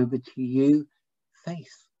 So over to you,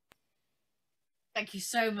 Faith. Thank you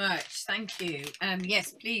so much. Thank you.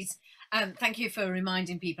 Yes, please Thank you for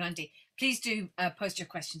reminding people, Andy. Please do post your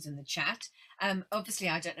questions in the chat. Obviously,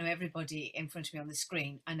 I don't know everybody in front of me on the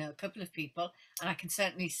screen. I know a couple of people, and I can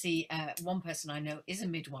certainly see one person I know is a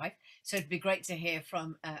midwife. So it'd be great to hear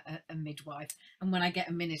from a midwife. And when I get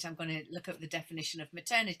a minute, I'm going to look up the definition of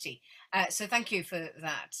maternity. So thank you for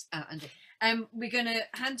that, Andy. We're going to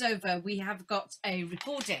hand over. We have got a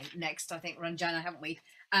recording next, I think, Ranjana, haven't we,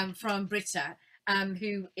 from Britta,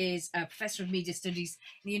 who is a professor of media studies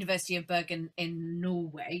in the University of Bergen in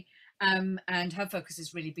Norway. And her focus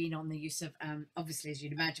has really been on the use of, obviously, as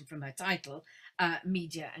you'd imagine from her title,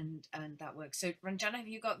 media and that work. So, Ranjana, have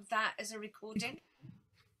you got that as a recording?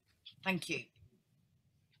 Thank you.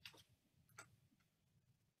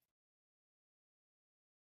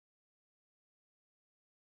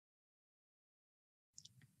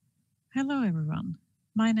 Hello, everyone.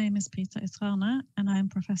 My name is Britta Ytrane, and I am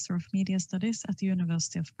Professor of Media Studies at the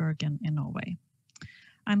University of Bergen in Norway.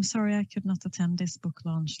 I'm sorry I could not attend this book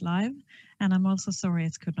launch live, and I'm also sorry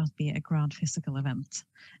it could not be a grand physical event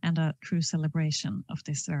and a true celebration of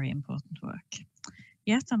this very important work.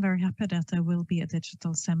 Yet I'm very happy that there will be a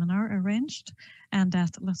digital seminar arranged and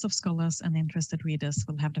that lots of scholars and interested readers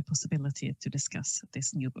will have the possibility to discuss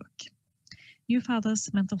this new book. New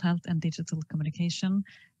Fathers, Mental Health and Digital Communication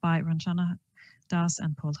by Ranjana Das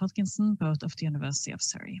and Paul Hodkinson, both of the University of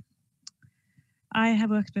Surrey. I have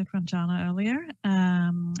worked with Ranjana earlier.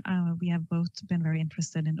 We have both been very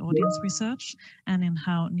interested in audience research and in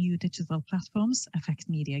how new digital platforms affect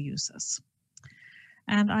media users.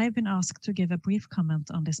 And I've been asked to give a brief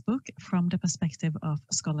comment on this book from the perspective of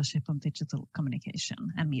scholarship on digital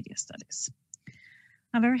communication and media studies.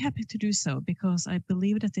 I'm very happy to do so because I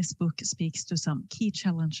believe that this book speaks to some key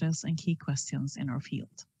challenges and key questions in our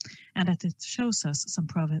field, and that it shows us some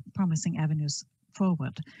promising avenues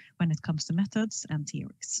forward when it comes to methods and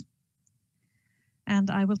theories.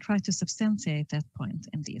 And I will try to substantiate that point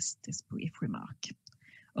in this brief remark.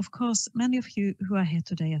 Of course, many of you who are here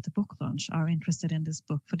today at the book launch are interested in this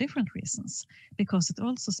book for different reasons, because it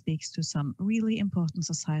also speaks to some really important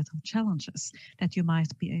societal challenges that you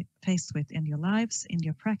might be faced with in your lives, in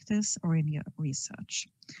your practice, or in your research.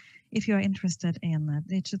 If you are interested in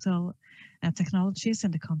digital technologies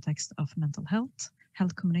in the context of mental health,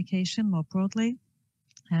 health communication more broadly,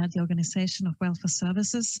 the organization of welfare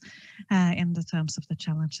services in the terms of the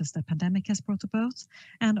challenges the pandemic has brought about,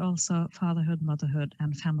 and also fatherhood, motherhood,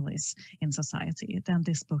 and families in society, then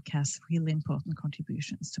this book has really important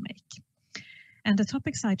contributions to make. And the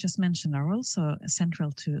topics I just mentioned are also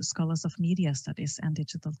central to scholars of media studies and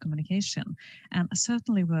digital communication, and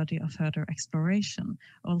certainly worthy of further exploration,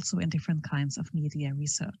 also in different kinds of media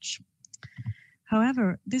research.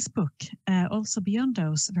 However, this book, also beyond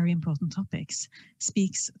those very important topics,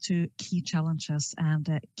 speaks to key challenges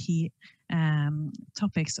and key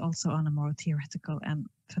topics also on a more theoretical and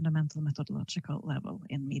fundamental methodological level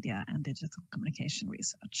in media and digital communication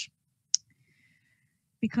research.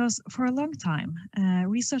 Because for a long time,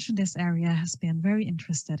 research in this area has been very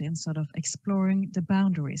interested in sort of exploring the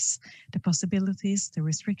boundaries, the possibilities, the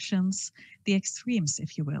restrictions, the extremes,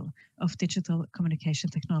 if you will, of digital communication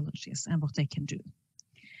technologies and what they can do.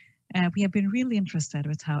 We have been really interested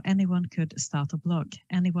with how anyone could start a blog,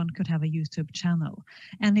 anyone could have a YouTube channel,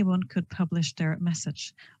 anyone could publish their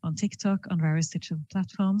message on TikTok, on various digital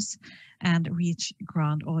platforms, and reach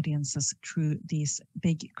grand audiences through these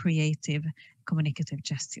big creative communicative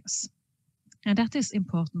gestures. And that is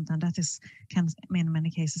important, and that can in many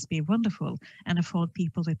cases be wonderful and afford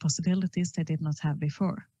people with possibilities they did not have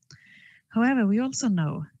before. However, we also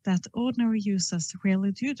know that ordinary users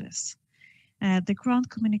rarely do this. The grand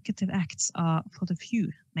communicative acts are for the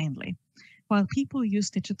few mainly, while people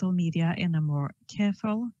use digital media in a more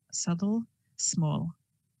careful, subtle, small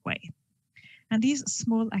way. And these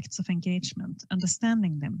small acts of engagement,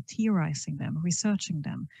 understanding them, theorizing them, researching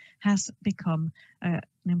them, has become an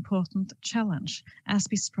important challenge as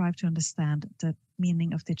we strive to understand the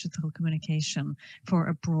meaning of digital communication for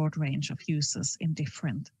a broad range of users in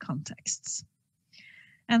different contexts.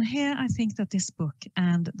 And here I think that this book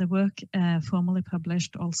and the work formally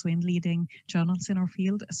published also in leading journals in our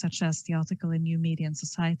field, such as the article in New Media and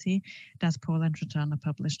Society that Paul and Ranjana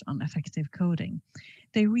published on effective coding,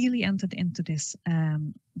 they really entered into this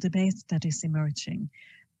debate that is emerging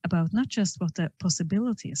about not just what the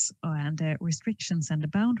possibilities and the restrictions and the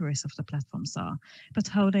boundaries of the platforms are, but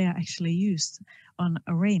how they are actually used on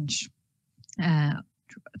a range,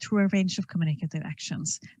 through a range of communicative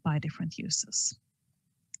actions by different users.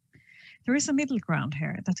 There is a middle ground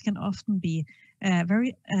here that can often be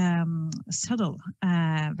very subtle,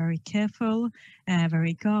 very careful,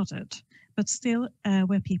 very guarded, but still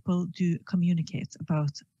where people do communicate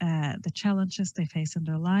about the challenges they face in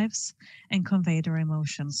their lives and convey their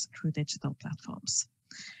emotions through digital platforms.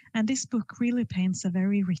 And this book really paints a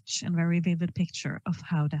very rich and very vivid picture of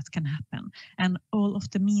how that can happen, and all of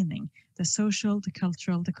the meaning, the social, the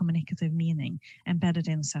cultural, the communicative meaning embedded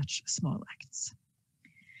in such small acts.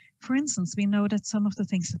 For instance, we know that some of the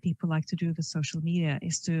things that people like to do with social media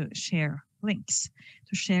is to share links,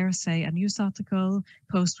 to share, say, a news article,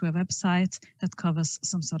 post to a website that covers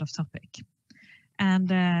some sort of topic. And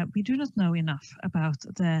we do not know enough about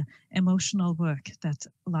the emotional work that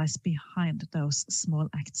lies behind those small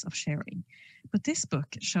acts of sharing. But this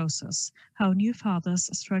book shows us how new fathers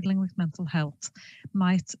struggling with mental health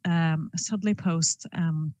might suddenly post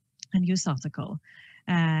a news article,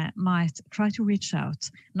 might try to reach out,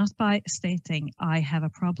 not by stating, I have a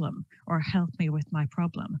problem or help me with my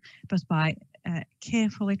problem, but by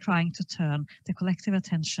carefully trying to turn the collective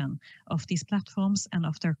attention of these platforms and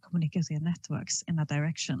of their communicative networks in a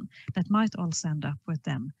direction that might also end up with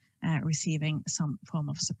them receiving some form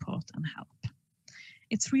of support and help.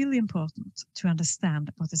 It's really important to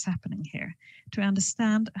understand what is happening here, to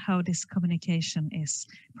understand how this communication is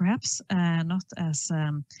perhaps not as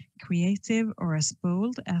creative or as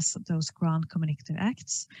bold as those grand communicative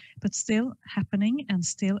acts, but still happening and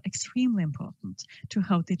still extremely important to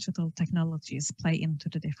how digital technologies play into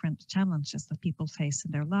the different challenges that people face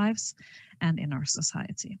in their lives and in our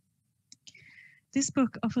society. This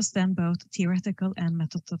book offers then both theoretical and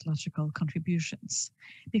methodological contributions,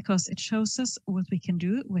 because it shows us what we can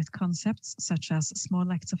do with concepts such as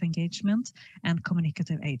small acts of engagement and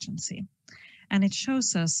communicative agency. And it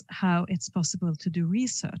shows us how it's possible to do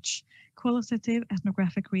research, qualitative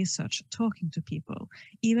ethnographic research, talking to people,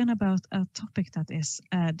 even about a topic that is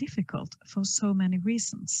difficult for so many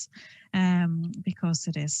reasons, because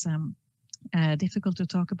it is difficult to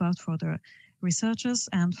talk about for the researchers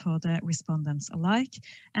and for the respondents alike,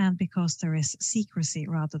 and because there is secrecy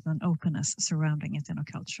rather than openness surrounding it in our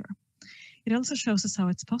culture. It also shows us how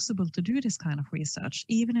it's possible to do this kind of research,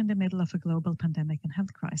 even in the middle of a global pandemic and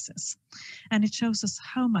health crisis. And it shows us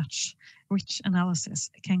how much rich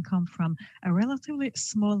analysis can come from a relatively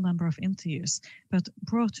small number of interviews, but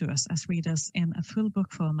brought to us as readers in a full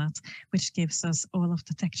book format, which gives us all of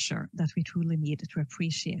the texture that we truly need to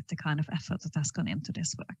appreciate the kind of effort that has gone into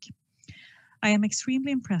this work. I am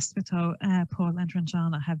extremely impressed with how Paul and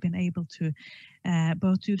Ranjana have been able to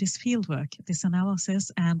both do this fieldwork, this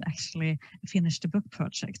analysis, and actually finish the book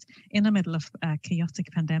project in the middle of a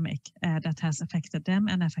chaotic pandemic that has affected them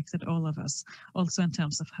and affected all of us, also in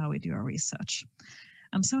terms of how we do our research.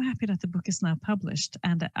 I'm so happy that the book is now published,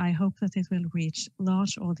 and I hope that it will reach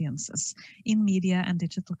large audiences in media and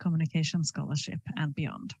digital communication scholarship and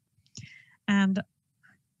beyond. And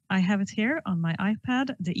I have it here on my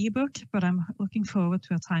iPad, the ebook, but I'm looking forward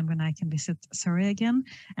to a time when I can visit Surrey again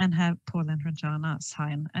and have Paul and Ranjana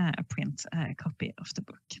sign a print copy of the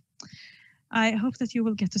book. I hope that you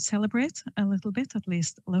will get to celebrate a little bit, at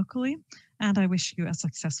least locally, and I wish you a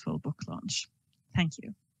successful book launch. Thank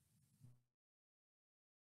you.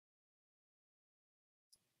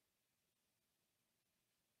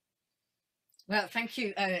 Well, thank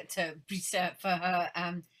you to Brita for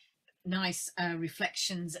her nice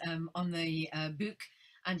reflections on the book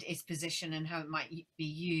and its position and how it might be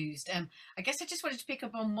used. I guess I just wanted to pick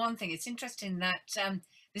up on one thing. It's interesting that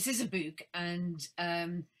this is a book, and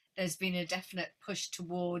there's been a definite push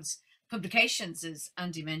towards publications, as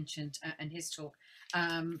Andy mentioned in his talk.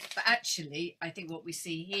 But actually, I think what we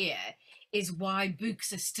see here is why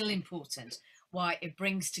books are still important, why it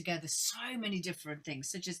brings together so many different things,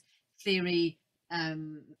 such as theory,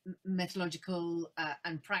 methodological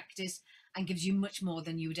and practice, and gives you much more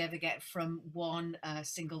than you would ever get from one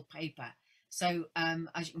single paper. So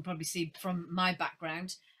as you can probably see from my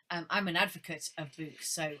background, I'm an advocate of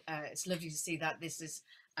books, so it's lovely to see that this is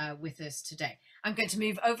with us today. I'm going to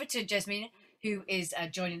move over to Jasmine, who is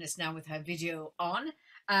joining us now with her video on.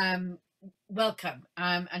 Welcome,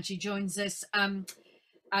 and she joins us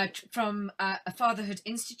from a Fatherhood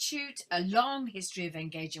Institute, a long history of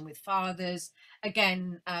engaging with fathers.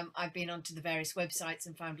 Again, I've been onto the various websites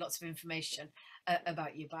and found lots of information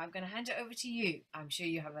about you, but I'm going to hand it over to you. I'm sure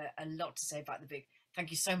you have a lot to say about the book. Thank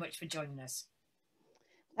you so much for joining us.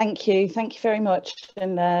 Thank you very much,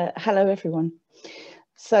 and hello everyone.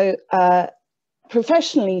 So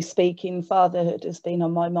professionally speaking, fatherhood has been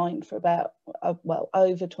on my mind for about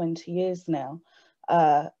over 20 years now.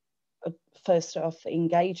 First off,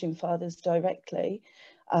 engaging fathers directly,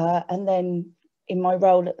 and then in my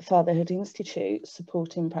role at the Fatherhood Institute,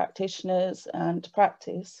 supporting practitioners and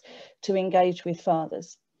practice to engage with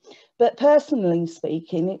fathers. But personally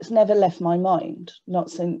speaking, it's never left my mind, not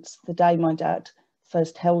since the day my dad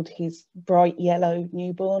first held his bright yellow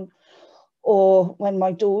newborn, or when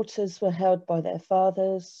my daughters were held by their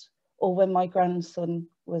fathers, or when my grandson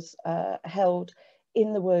was held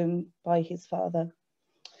in the womb by his father.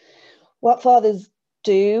 What fathers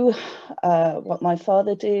do, what my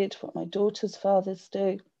father did, what my daughter's fathers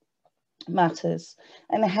do, matters,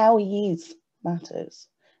 and how he is matters.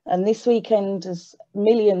 And this weekend, as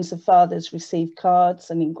millions of fathers received cards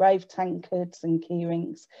and engraved tankards and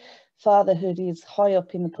keyrings, fatherhood is high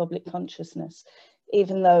up in the public consciousness,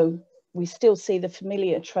 even though we still see the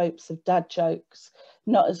familiar tropes of dad jokes,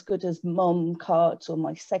 not as good as mum cards or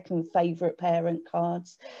my second favourite parent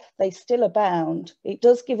cards. They still abound. It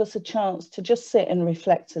does give us a chance to just sit and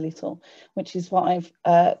reflect a little, which is what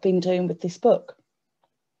I've been doing with this book.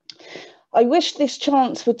 I wish this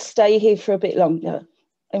chance would stay here for a bit longer.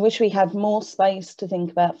 I wish we had more space to think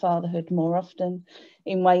about fatherhood more often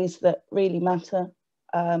in ways that really matter.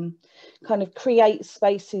 Kind of create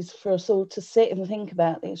spaces for us all to sit and think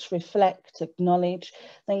about this, reflect, acknowledge,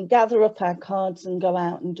 then gather up our cards and go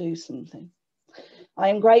out and do something. I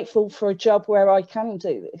am grateful for a job where I can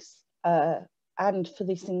do this, and for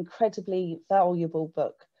this incredibly valuable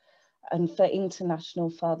book, and for International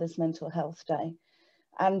Fathers' Mental Health Day,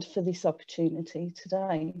 and for this opportunity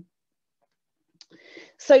today.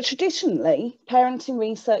 So traditionally, parenting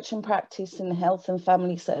research and practice in health and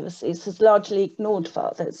family services has largely ignored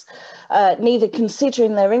fathers, neither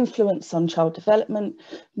considering their influence on child development,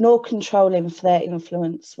 nor controlling for their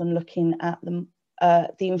influence when looking at them,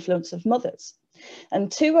 the influence of mothers.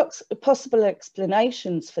 And two possible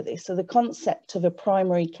explanations for this are the concept of a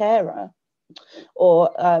primary carer,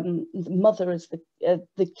 or the mother as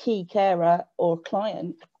the key carer or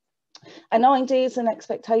client, and ideas and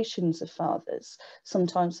expectations of fathers,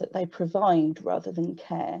 sometimes that they provide rather than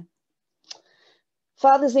care.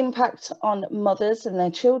 Fathers' impact on mothers and their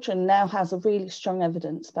children now has a really strong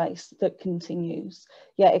evidence base that continues,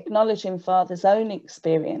 yet acknowledging fathers' own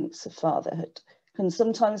experience of fatherhood can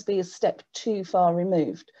sometimes be a step too far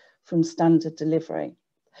removed from standard delivery,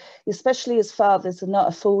 especially as fathers are not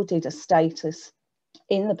afforded a status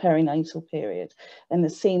in the perinatal period and are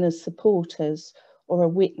seen as supporters or a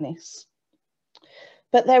witness.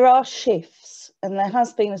 But there are shifts, and there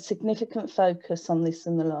has been a significant focus on this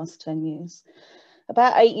in the last 10 years.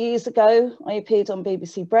 About 8 years ago, I appeared on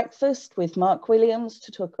BBC Breakfast with Mark Williams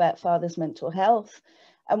to talk about fathers' mental health,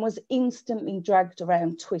 and was instantly dragged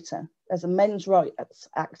around Twitter as a men's rights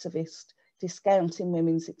activist, discounting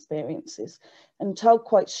women's experiences, and told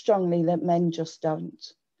quite strongly that men just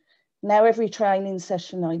don't. Now every training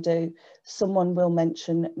session I do, someone will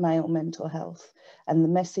mention male mental health, and the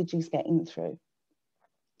message is getting through.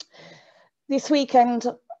 This weekend,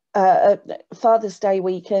 Father's Day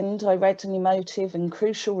weekend, I read an emotive and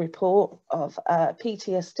crucial report of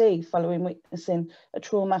PTSD following witnessing a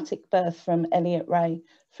traumatic birth from Elliot Ray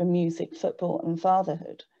from music, football and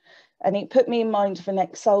fatherhood. And it put me in mind of an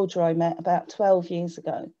ex-soldier I met about 12 years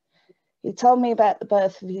ago. He told me about the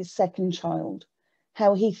birth of his second child,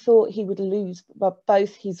 how he thought he would lose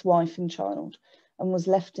both his wife and child and was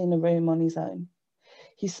left in a room on his own.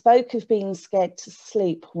 He spoke of being scared to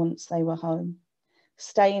sleep once they were home,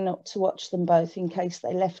 staying up to watch them both in case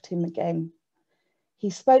they left him again.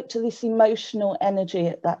 He spoke to this emotional energy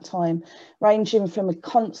at that time, ranging from a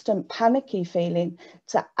constant panicky feeling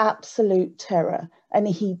to absolute terror, and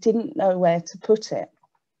he didn't know where to put it.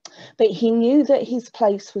 But he knew that his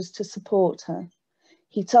place was to support her.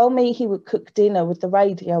 He told me he would cook dinner with the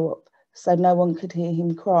radio up so no one could hear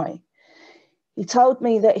him cry. He told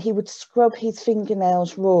me that he would scrub his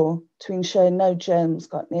fingernails raw to ensure no germs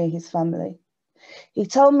got near his family. He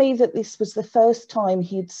told me that this was the first time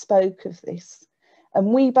he had spoke of this, and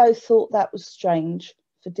we both thought that was strange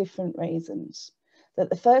for different reasons. That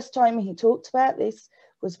the first time he talked about this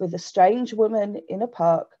was with a strange woman in a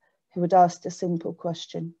park who had asked a simple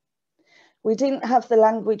question. We didn't have the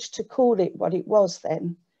language to call it what it was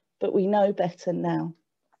then, but we know better now.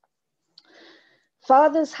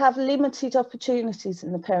 Fathers have limited opportunities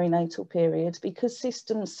in the perinatal period because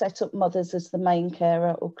systems set up mothers as the main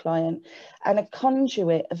carer or client and a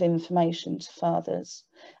conduit of information to fathers.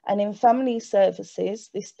 And in family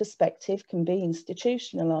services, this perspective can be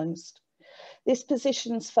institutionalised. This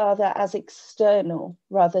positions father as external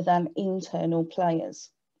rather than internal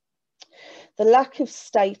players. The lack of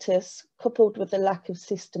status, coupled with the lack of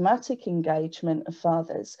systematic engagement of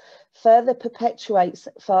fathers, further perpetuates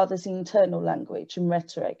fathers' internal language and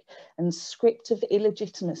rhetoric and script of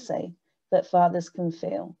illegitimacy that fathers can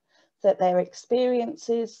feel. that their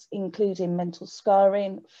experiences, including mental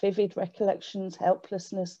scarring, vivid recollections,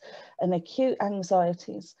 helplessness, and acute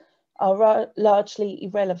anxieties, are largely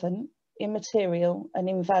irrelevant, immaterial, and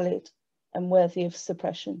invalid, and worthy of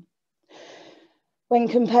suppression. When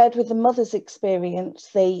compared with the mother's experience,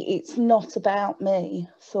 the "it's not about me"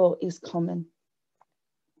 thought is common.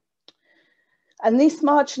 And this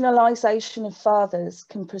marginalisation of fathers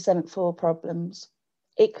can present 4 problems.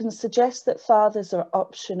 It can suggest that fathers are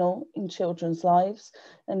optional in children's lives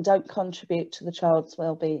and don't contribute to the child's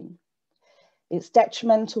well-being. It's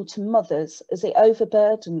detrimental to mothers as it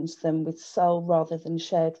overburdens them with sole rather than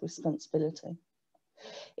shared responsibility.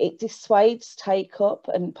 It dissuades take-up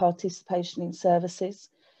and participation in services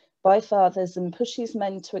by fathers and pushes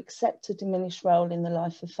men to accept a diminished role in the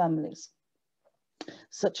life of families,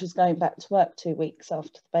 such as going back to work 2 weeks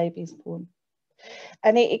after the baby is born.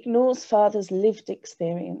 And it ignores fathers' lived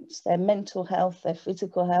experience, their mental health, their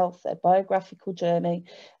physical health, their biographical journey,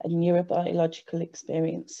 and neurobiological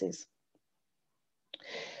experiences.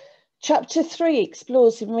 Chapter 3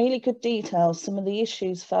 explores in really good detail some of the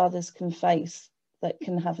issues fathers can face that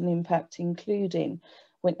can have an impact, including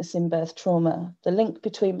witnessing birth trauma, the link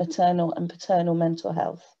between maternal and paternal mental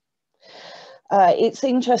health. It's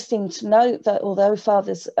interesting to note that although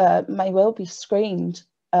fathers may well be screened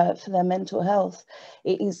for their mental health,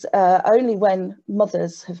 it is only when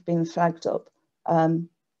mothers have been flagged up.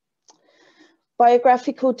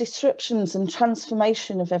 Biographical disruptions and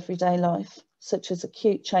transformation of everyday life, such as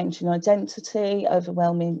acute change in identity,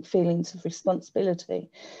 overwhelming feelings of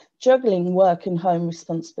responsibility, juggling work and home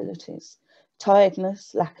responsibilities,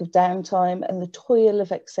 tiredness, lack of downtime, and the toil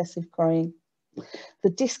of excessive crying, the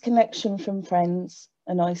disconnection from friends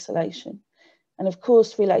and isolation, and of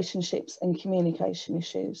course, relationships and communication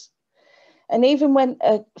issues. And even when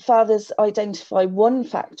fathers identify one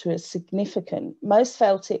factor as significant, most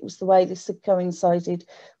felt it was the way this had coincided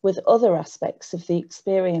with other aspects of the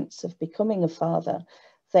experience of becoming a father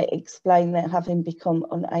that explain their having become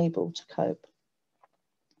unable to cope.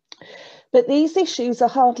 But these issues are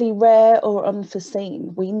hardly rare or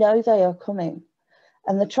unforeseen. We know they are coming,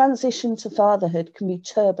 and the transition to fatherhood can be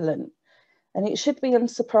turbulent. And it should be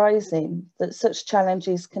unsurprising that such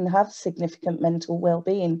challenges can have significant mental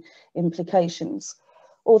well-being implications.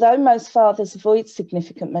 Although most fathers avoid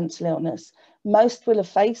significant mental illness, most will have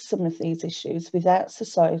faced some of these issues without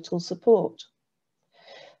societal support.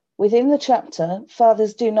 Within the chapter,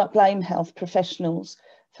 fathers do not blame health professionals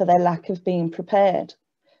for their lack of being prepared,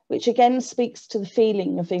 which again speaks to the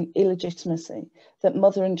feeling of illegitimacy that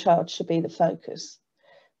mother and child should be the focus.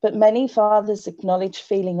 But many fathers acknowledge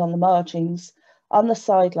feeling on the margins, on the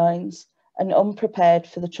sidelines, and unprepared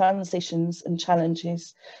for the transitions and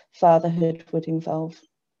challenges fatherhood would involve.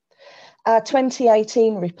 Our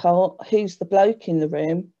 2018 report, Who's the Bloke in the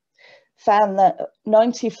Room, found that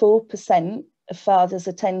 94% of fathers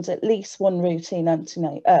attend at least one routine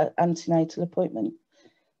antenatal appointment.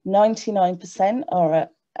 99% are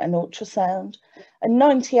at an ultrasound, and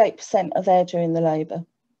 98% are there during the labour.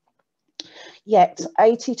 Yet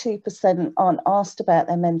 82% aren't asked about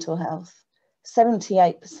their mental health,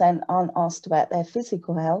 78% aren't asked about their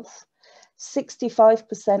physical health,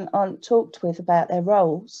 65% aren't talked with about their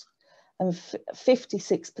roles, and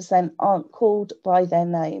 56% aren't called by their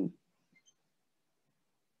name.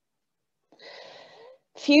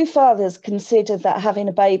 Few fathers consider that having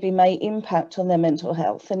a baby may impact on their mental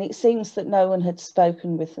health, and it seems that no one had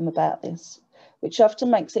spoken with them about this, which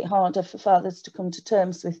often makes it harder for fathers to come to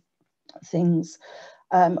terms with things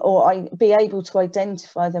or be able to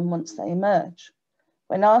identify them once they emerge.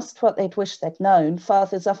 When asked what they'd wish they'd known,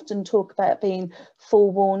 fathers often talk about being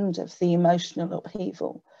forewarned of the emotional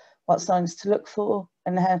upheaval, what signs to look for,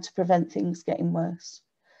 and how to prevent things getting worse.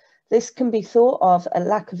 This can be thought of a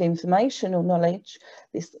lack of information or knowledge.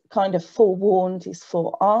 This kind of forewarned is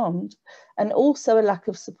forearmed, and also a lack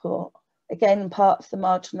of support. Again, part of the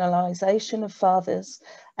marginalisation of fathers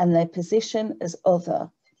and their position as other,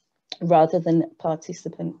 rather than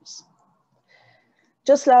participants.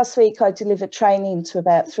 Just last week, I delivered training to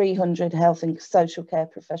about 300 health and social care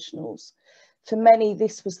professionals. For many,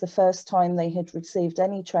 this was the first time they had received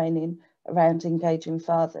any training around engaging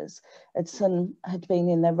fathers, and some had been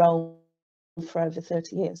in their role for over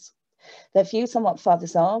 30 years. Their views on what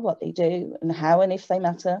fathers are, what they do, and how and if they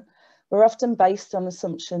matter, were often based on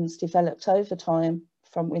assumptions developed over time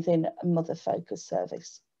from within a mother-focused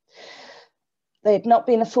service. They had not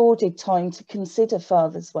been afforded time to consider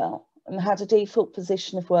fathers well and had a default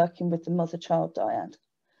position of working with the mother-child dyad.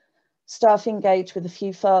 Staff engage with a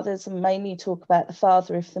few fathers and mainly talk about the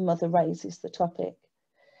father if the mother raises the topic.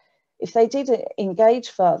 If they did engage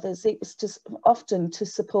fathers, it was just often to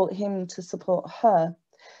support him, to support her,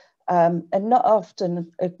 and not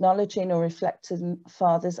often acknowledging or reflecting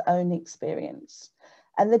father's own experience.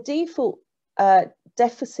 And the default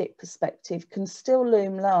deficit perspective can still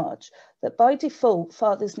loom large, that by default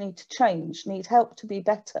fathers need to change, need help to be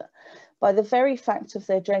better by the very fact of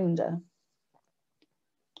their gender.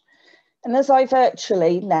 And as I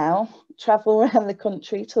virtually now travel around the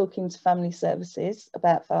country talking to family services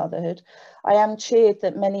about fatherhood, I am cheered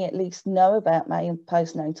that many at least know about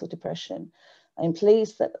postnatal depression. I'm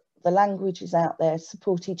pleased that the language is out there,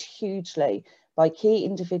 supported hugely by key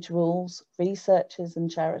individuals, researchers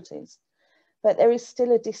and charities. But there is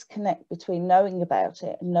still a disconnect between knowing about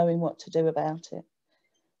it and knowing what to do about it.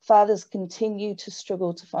 Fathers continue to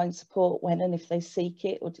struggle to find support when and if they seek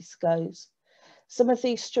it or disclose. Some of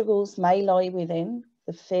these struggles may lie within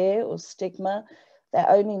the fear or stigma, their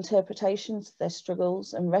own interpretations of their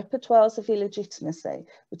struggles, and repertoires of illegitimacy,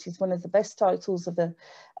 which is one of the best titles of a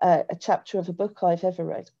chapter of a book I've ever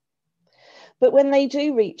read. But when they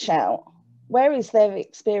do reach out, where is their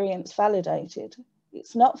experience validated?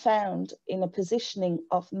 It's not found in a positioning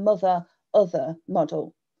of mother-other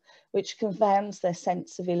model, which confounds their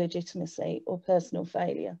sense of illegitimacy or personal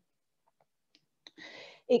failure.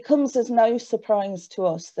 It comes as no surprise to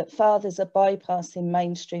us that fathers are bypassing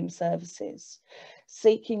mainstream services,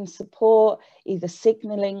 seeking support, either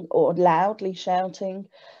signalling or loudly shouting,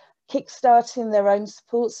 kickstarting their own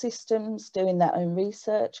support systems, doing their own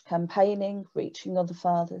research, campaigning, reaching other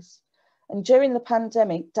fathers. And during the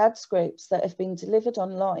pandemic, dads groups that have been delivered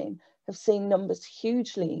online have seen numbers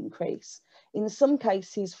hugely increase, in some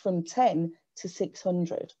cases from 10 to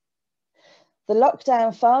 600. The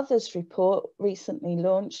Lockdown Fathers report recently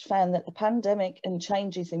launched found that the pandemic and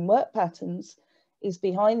changes in work patterns is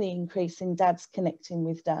behind the increase in dads connecting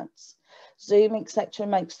with dads. Zoom, etc.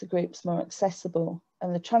 makes the groups more accessible,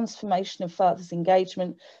 and the transformation of fathers'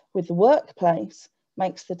 engagement with the workplace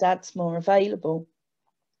makes the dads more available.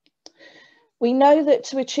 We know that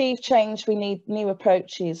to achieve change, we need new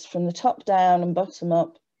approaches from the top down and bottom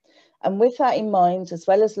up. And with that in mind, as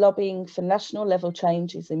well as lobbying for national level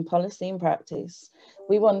changes in policy and practice,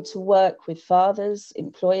 we want to work with fathers,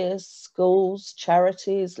 employers, schools,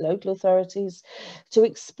 charities, local authorities to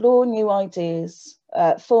explore new ideas,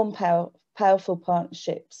 form powerful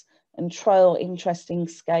partnerships and trial interesting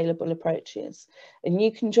scalable approaches. And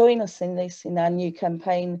you can join us in this in our new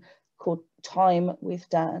campaign called Time with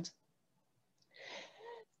Dad.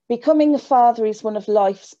 Becoming a father is one of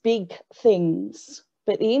life's big things,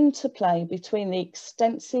 but the interplay between the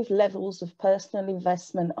extensive levels of personal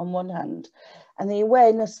investment on one hand and the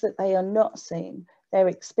awareness that they are not seen, their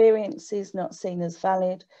experiences not seen as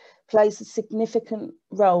valid, plays a significant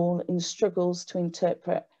role in struggles to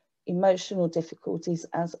interpret emotional difficulties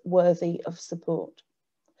as worthy of support.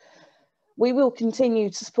 We will continue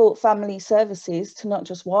to support family services to not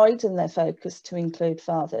just widen their focus to include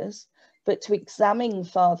fathers, but to examine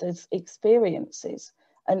fathers' experiences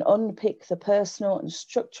and unpick the personal and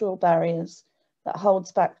structural barriers that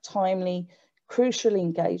holds back timely, crucial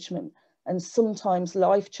engagement and sometimes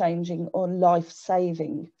life-changing or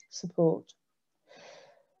life-saving support.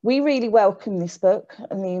 We really welcome this book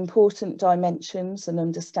and the important dimensions and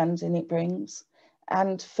understanding it brings.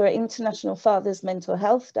 And for International Fathers Mental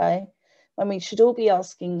Health Day, when we should all be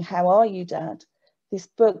asking, how are you, Dad? This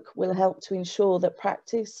book will help to ensure that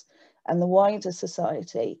practice and the wider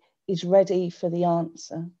society is ready for the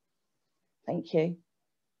answer. Thank you.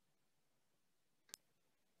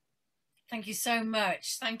 Thank you so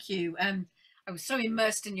much. Thank you. I was so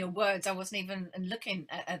immersed in your words, I wasn't even looking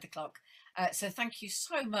at the clock. So thank you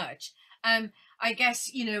so much. I guess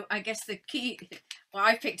the key, what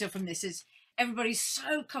I picked up from this is everybody's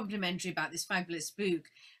so complimentary about this fabulous book,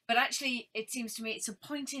 but actually it seems to me it's a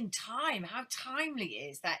point in time, how timely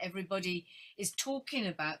it is that everybody is talking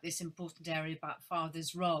about this important area about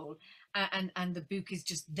father's role, and the book is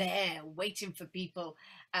just there waiting for people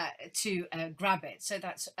to grab it. So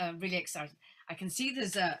that's really exciting. I can see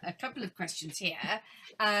there's a couple of questions here.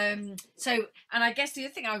 And I guess the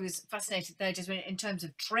other thing I was fascinated there just in terms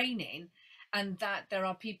of training, and that there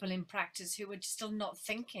are people in practice who are still not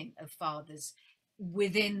thinking of fathers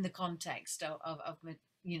within the context of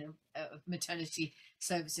maternity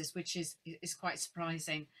services, which is quite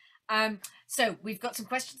surprising. So we've got some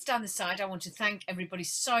questions down the side. I want to thank everybody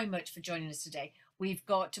so much for joining us today. We've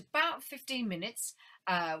got about 15 minutes,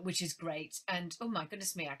 which is great. And oh my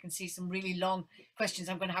goodness me, I can see some really long questions.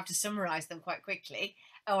 I'm going to have to summarize them quite quickly,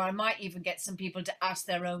 or I might even get some people to ask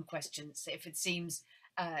their own questions if it seems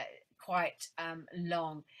quite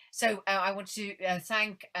long. So I want to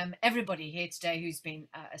thank everybody here today who's been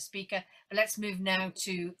a speaker. But let's move now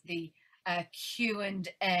to the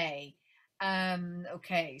Q&A.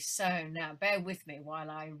 Okay, so now bear with me while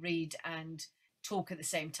I read and talk at the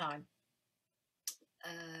same time.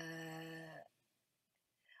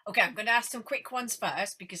 Okay, I'm going to ask some quick ones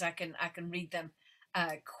first because I can read them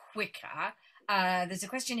quicker. There's a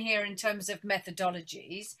question here in terms of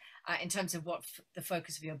methodologies, in terms of what the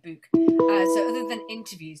focus of your book. So other than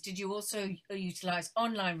interviews, did you also utilize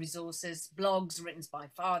online resources, blogs written by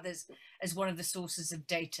fathers as one of the sources of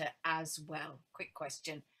data as well? Quick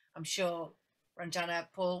question. I'm sure Ranjana,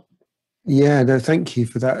 Paul. Yeah, no, thank you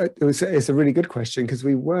for that. It's a really good question, because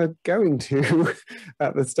we were going to,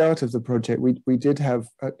 at the start of the project, we did have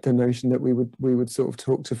the notion that we would sort of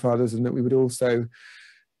talk to fathers, and that we would also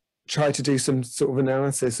try to do some sort of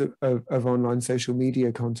analysis of online social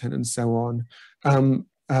media content and so on.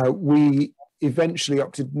 We eventually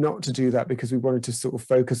opted not to do that because we wanted to sort of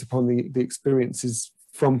focus upon the experiences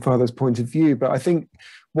from fathers' point of view. But I think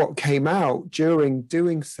what came out during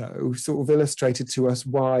doing so sort of illustrated to us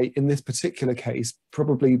why, in this particular case,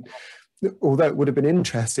 probably, although it would have been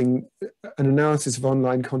interesting, an analysis of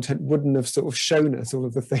online content wouldn't have sort of shown us all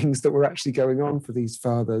of the things that were actually going on for these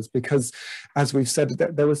fathers, because, as we've said,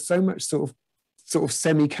 that there was so much sort of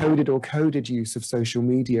semi-coded or coded use of social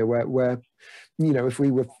media where you know, if we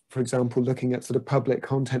were, for example, looking at sort of public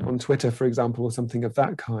content on Twitter, for example, or something of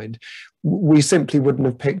that kind, we simply wouldn't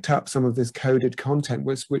have picked up some of this coded content,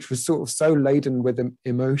 which was sort of so laden with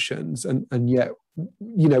emotions, and yet,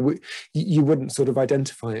 you know, you wouldn't sort of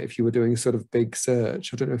identify it if you were doing a sort of big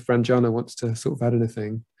search. I don't know if Ranjana wants to sort of add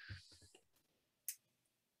anything.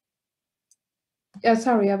 Yeah,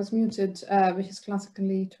 sorry, I was muted, which is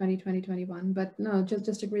classically 2020-21. But no,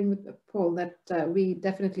 just agreeing with Paul that we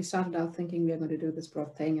definitely started out thinking we are going to do this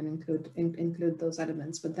broad thing and include those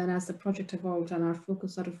elements. But then as the project evolved and our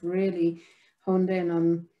focus sort of really honed in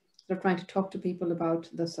on sort of trying to talk to people about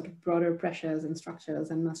the sort of broader pressures and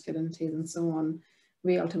structures and masculinities and so on,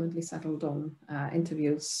 we ultimately settled on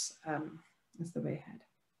interviews as the way ahead.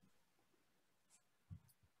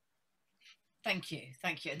 Thank you.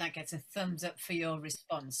 And that gets a thumbs up for your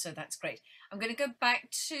response, so that's great. I'm going to go back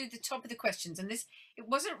to the top of the questions, and it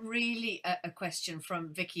wasn't really a question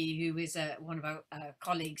from Vicky, who is one of our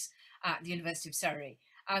colleagues at the University of Surrey,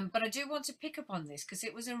 but I do want to pick up on this because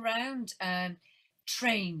it was around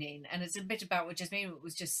training, and it's a bit about what Jasmine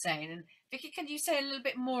was just saying. And Vicky, can you say a little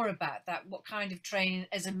bit more about that? What kind of training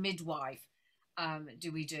as a midwife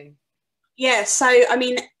do we do? Yeah, so I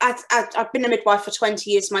mean, I've been a midwife for 20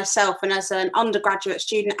 years myself, and as an undergraduate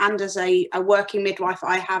student and as a working midwife,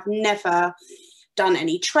 I have never done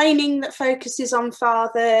any training that focuses on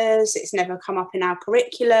fathers. It's never come up in our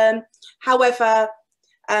curriculum. However,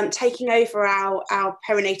 taking over our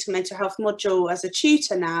perinatal mental health module as a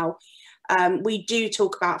tutor now, we do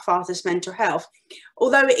talk about fathers' mental health,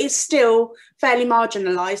 although it is still fairly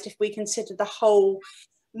marginalised if we consider the whole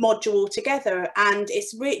module together. And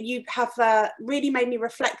it's you have really made me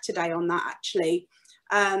reflect today on that, actually.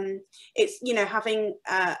 It's, you know, having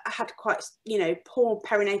had quite, you know, poor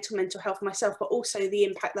perinatal mental health myself, but also the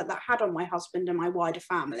impact that had on my husband and my wider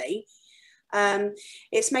family.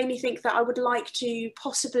 It's made me think that I would like to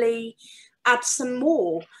possibly add some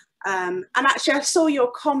more. And actually, I saw your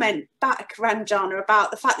comment back, Ranjana,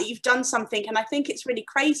 about the fact that you've done something, and I think it's really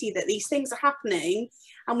crazy that these things are happening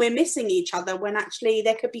and we're missing each other when actually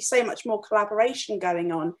there could be so much more collaboration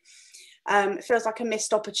going on. It feels like a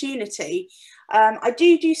missed opportunity. I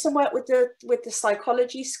do some work with the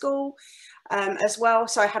psychology school as well.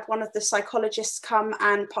 So I had one of the psychologists come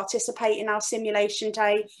and participate in our simulation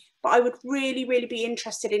day. But I would really, really be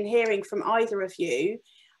interested in hearing from either of you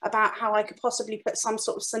about how I could possibly put some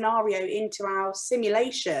sort of scenario into our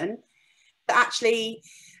simulation that actually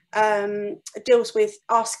deals with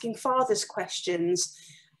asking fathers questions,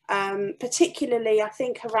 particularly I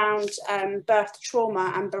think around birth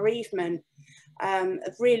trauma and bereavement,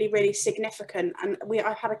 really, really significant. And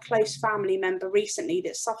I've had a close family member recently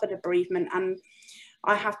that suffered a bereavement, and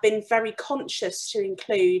I have been very conscious to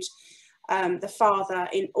include the father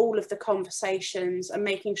in all of the conversations and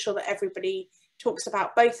making sure that everybody talks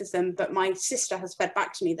about both of them. But my sister has fed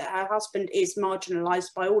back to me that her husband is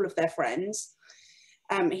marginalised by all of their friends.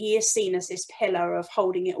 He is seen as this pillar of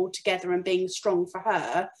holding it all together and being strong for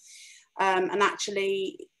her. And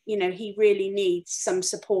actually, you know, he really needs some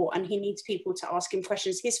support, and he needs people to ask him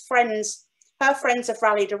questions. Her friends have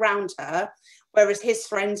rallied around her, whereas his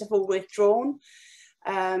friends have all withdrawn.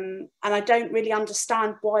 And I don't really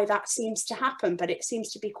understand why that seems to happen, but it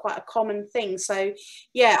seems to be quite a common thing. So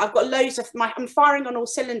yeah, I've got loads of I'm firing on all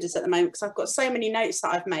cylinders at the moment because I've got so many notes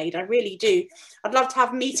that I've made. I really do. I'd love to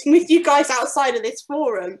have a meeting with you guys outside of this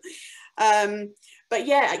forum. But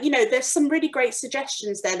yeah, you know, there's some really great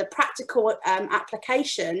suggestions there. The practical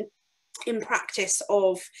application in practice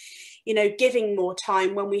of, you know, giving more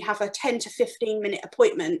time when we have a 10 to 15 minute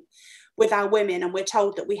appointment with our women and we're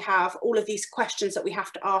told that we have all of these questions that we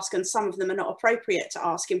have to ask, and some of them are not appropriate to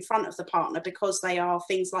ask in front of the partner because they are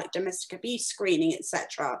things like domestic abuse screening,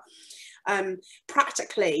 etc.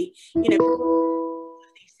 Practically, you know,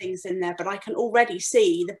 these things in there, but I can already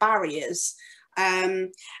see the barriers.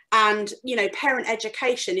 And you know, parent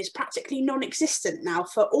education is practically non-existent now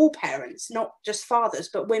for all parents, not just fathers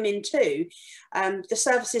but women too. The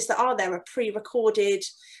services that are there are pre-recorded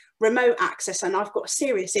remote access, and I've got a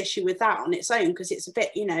serious issue with that on its own, because it's a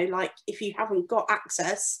bit, you know, like if you haven't got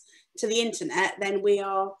access to the internet, then we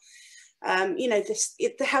are you know,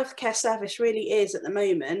 the healthcare service really is at the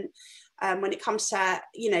moment, when it comes to,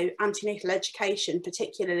 you know, antenatal education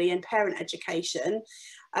particularly, and parent education,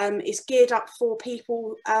 is geared up for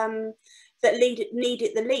people that need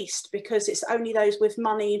it the least, because it's only those with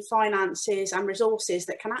money and finances and resources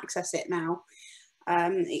that can access it now.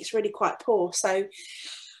 It's really quite poor. So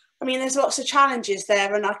I mean, there's lots of challenges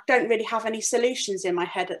there, and I don't really have any solutions in my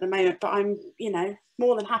head at the moment, but I'm, you know,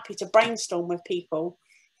 more than happy to brainstorm with people.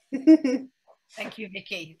 Thank you,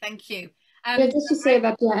 Vicky. Thank you. Yeah, just to say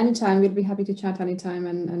that, yeah, anytime, we'd be happy to chat anytime,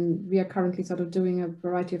 and we are currently sort of doing a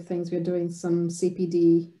variety of things. We're doing some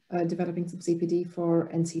CPD, developing some CPD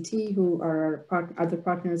for NCT, who are our other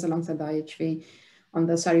partners alongside the IHV on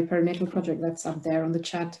the Sari Perinatal project that's up there on the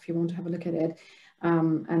chat if you want to have a look at it.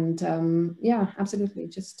 Yeah, absolutely,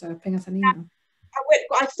 just ping us an email.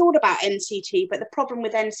 I thought about NCT, but the problem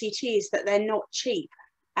with NCT is that they're not cheap,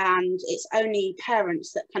 and it's only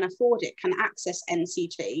parents that can afford it can access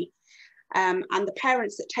NCT. And the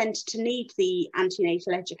parents that tend to need the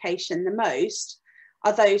antenatal education the most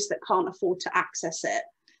are those that can't afford to access it.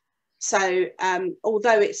 So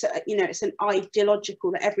although it's, you know, it's an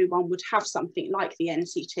ideological that everyone would have something like the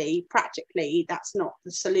NCT, practically that's not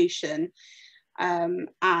the solution. And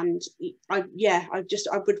I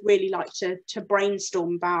would really like to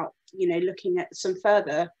brainstorm about, you know, looking at some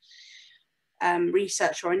further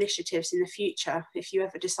research or initiatives in the future. If you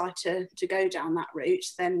ever decide to go down that route,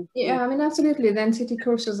 then yeah, I mean, absolutely, the NCT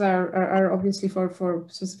courses are obviously for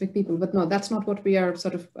specific people, but no, that's not what we are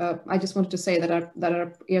sort of I just wanted to say that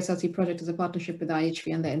our ESLC project is a partnership with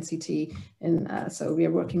IHV and the NCT, and so we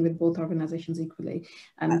are working with both organizations equally.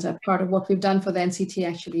 And part of what we've done for the NCT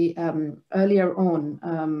actually earlier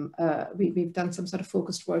on, we've done some sort of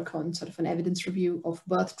focused work on sort of an evidence review of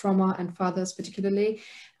birth trauma and fathers particularly.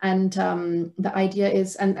 And the idea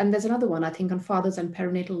is, and there's another one, I think, on fathers and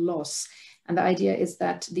perinatal loss. And the idea is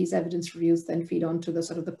that these evidence reviews then feed on to the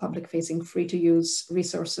sort of the public facing free to use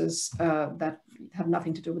resources that have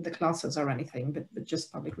nothing to do with the classes or anything, but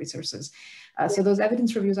just public resources. So those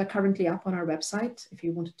evidence reviews are currently up on our website if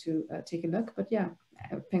you wanted to take a look. But yeah,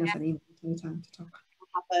 ping us an email anytime to talk.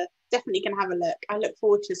 Definitely can have a look. I look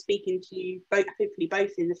forward to speaking to you both, hopefully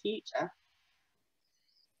both in the future.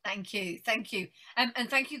 Thank you, thank you. And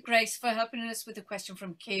thank you, Grace, for helping us with the question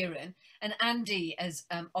from Kieran. And Andy has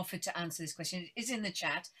offered to answer this question. It is in the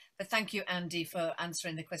chat, but thank you, Andy, for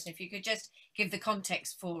answering the question. If you could just give the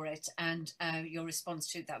context for it and your response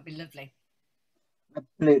to it, that would be lovely.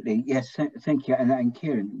 Absolutely, yes, thank you. And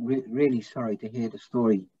Kieran, really sorry to hear the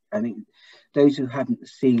story. I mean, those who haven't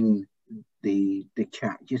seen the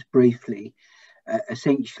chat, just briefly,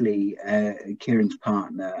 essentially, Kieran's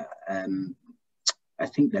partner, I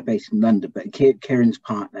think they're based in London, but Kieran's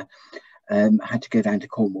partner had to go down to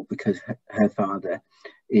Cornwall because her father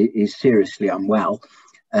is seriously unwell.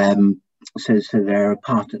 So they're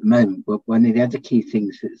apart at the moment. But one of the other key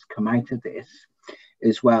things that's come out of this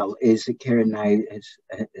as well is that Kieran now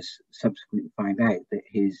has subsequently found out that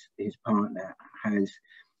his partner has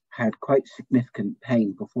had quite significant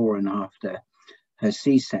pain before and after her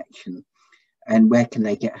C-section. And where can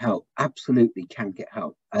they get help? Absolutely can get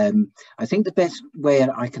help. I think the best way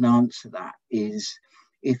I can answer that is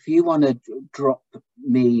if you want to drop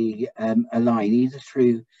me a line, either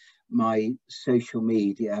through my social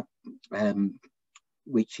media,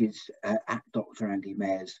 which is at Dr. Andy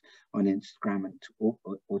Mayers on Instagram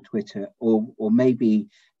or Twitter, or maybe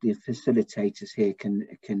the facilitators here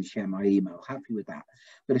can share my email. Happy with that.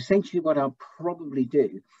 But essentially what I'll probably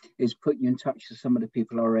do is put you in touch with some of the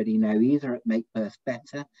people I already know, either at Make Birth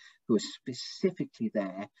Better, who are specifically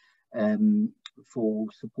there for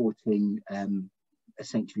supporting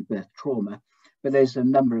essentially birth trauma. But there's a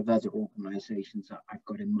number of other organisations that I've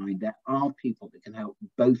got in mind. There are people that can help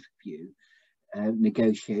both of you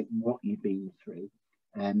negotiate what you've been through.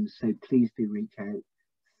 So please do reach out.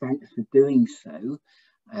 Thanks for doing so,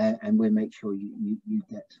 and we'll make sure you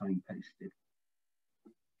get signposted.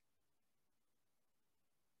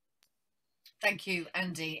 Thank you,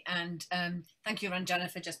 Andy, and thank you, Ranjana,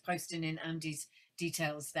 for just posting in Andy's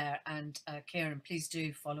details there. And Kieran, please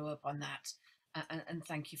do follow up on that, and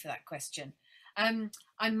thank you for that question. I'm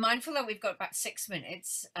mindful that we've got about 6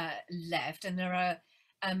 minutes left, and there are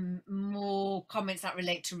more comments that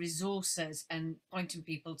relate to resources and pointing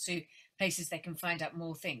people to places they can find out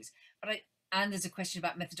more things. And there's a question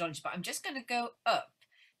about methodology, but I'm just going to go up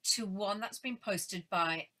to one that's been posted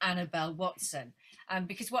by Annabelle Watson,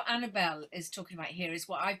 because what Annabelle is talking about here is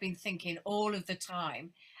what I've been thinking all of the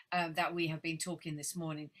time that we have been talking this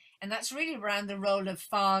morning, and that's really around the role of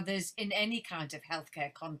fathers in any kind of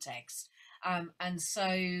healthcare context. And so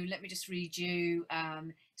let me just read you,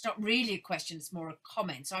 it's not really a question, it's more a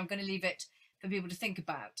comment, so I'm going to leave it for people to think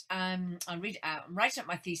about. I'll read it out. I'm writing up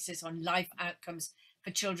my thesis on life outcomes for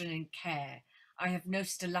children in care. I have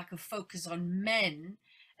noticed a lack of focus on men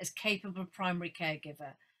as capable primary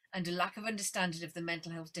caregiver and a lack of understanding of the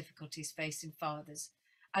mental health difficulties facing fathers.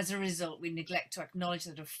 As a result, we neglect to acknowledge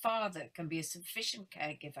that a father can be a sufficient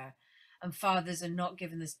caregiver, and fathers are not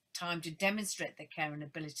given the time to demonstrate their care and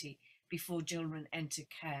ability before children enter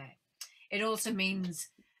care. It also means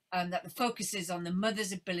that the focus is on the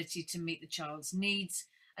mother's ability to meet the child's needs,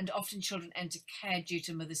 and often children enter care due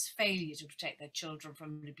to mother's failure to protect their children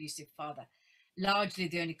from an abusive father, largely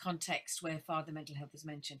the only context where father mental health is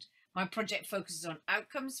mentioned. My project focuses on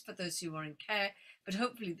outcomes for those who are in care, but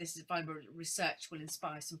hopefully this is viable research will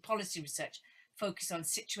inspire some policy research focus on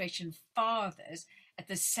situation fathers at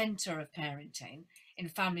the centre of parenting in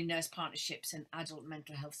family nurse partnerships and adult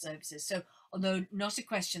mental health services. So although not a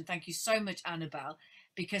question, thank you so much, Annabelle,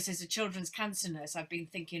 because as a children's cancer nurse, I've been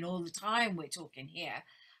thinking all the time we're talking here,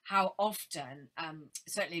 how often,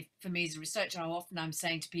 certainly for me as a researcher, how often I'm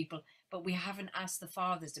saying to people, but we haven't asked the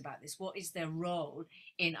fathers about this. What is their role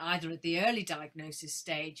in either at the early diagnosis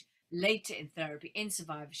stage, later in therapy, in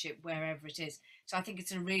survivorship, wherever it is. So I think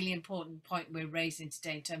it's a really important point we're raising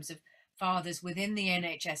today in terms of fathers within the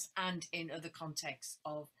NHS and in other contexts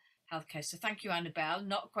of healthcare. So thank you, Annabelle.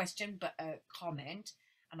 Not a question, but a comment.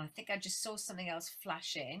 And I think I just saw something else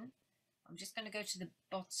flash in. I'm just going to go to the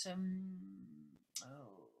bottom.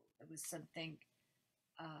 Oh, there was something.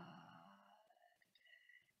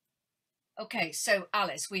 Okay, so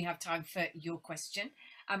Alice, we have time for your question.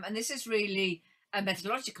 And this is really a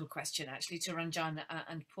methodological question, actually, to Ranjana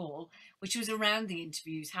and Paul, which was around the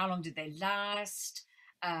interviews. How long did they last?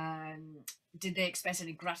 Did they express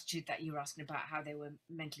any gratitude that you were asking about how they were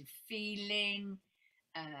mentally feeling?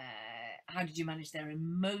 How did you manage their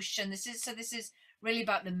emotion? This is really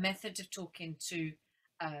about the method of talking to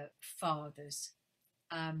fathers.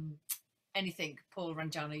 Anything, Paul,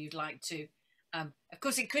 Ranjana, you'd like to? Of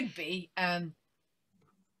course, it could be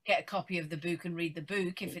get a copy of the book and read the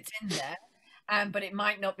book if it's in there, but it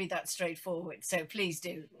might not be that straightforward. So please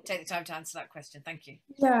do take the time to answer that question. Thank you.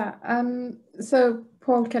 Yeah, so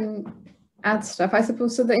Paul can add stuff, I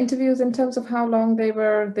suppose. So the interviews, in terms of how long they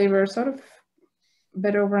were sort of a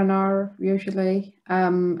bit over an hour usually,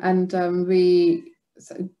 we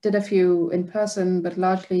did a few in person, but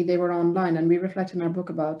largely they were online, and we reflect in our book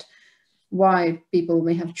about why people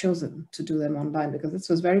may have chosen to do them online, because this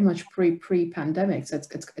was very much pre-pandemic, so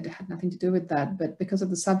it had nothing to do with that. But because of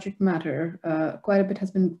the subject matter, quite a bit has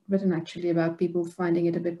been written actually about people finding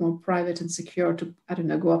it a bit more private and secure to, I don't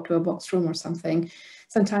know, go up to a box room or something.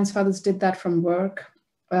 Sometimes fathers did that from work,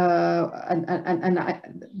 the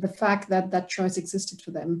fact that that choice existed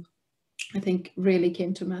for them, I think, really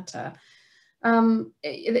came to matter.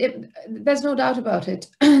 There's no doubt about it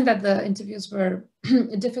that the interviews were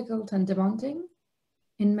difficult and demanding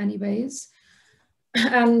in many ways,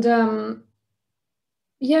 and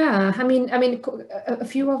yeah, I mean, a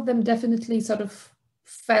few of them definitely sort of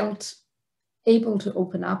felt able to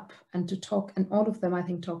open up and to talk, and all of them, I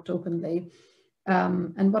think, talked openly.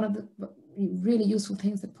 And one of the really useful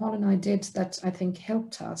things that Paul and I did that I think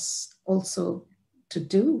helped us also to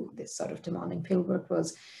do this sort of demanding fieldwork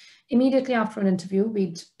was, immediately after an interview,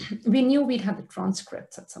 we knew we'd had the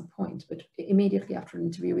transcripts at some point, but immediately after an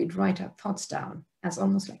interview, we'd write our thoughts down as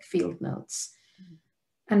almost like field notes,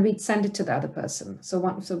 and we'd send it to the other person. So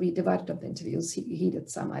we divided up the interviews. He did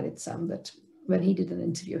some, I did some, but when he did an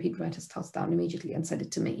interview, he'd write his thoughts down immediately and send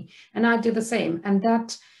it to me, and I'd do the same. And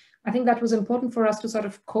that I think that was important for us to sort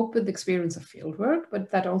of cope with the experience of fieldwork,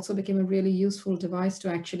 but that also became a really useful device to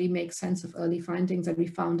actually make sense of early findings. And we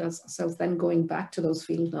found ourselves then going back to those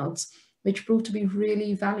field notes, which proved to be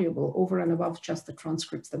really valuable over and above just the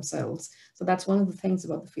transcripts themselves. So that's one of the things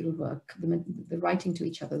about the fieldwork, the writing to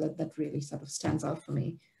each other that really sort of stands out for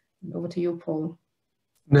me. And over to you, Paul.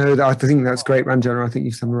 No, I think that's great, Ranjana. I think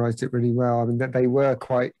you summarised it really well. I mean, that they were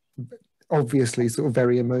quite obviously sort of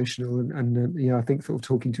very emotional, and you know, I think sort of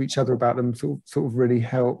talking to each other about them sort of really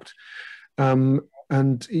helped.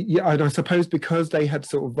 And yeah, and I suppose because they had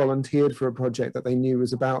sort of volunteered for a project that they knew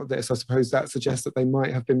was about this, I suppose that suggests that they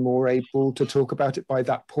might have been more able to talk about it by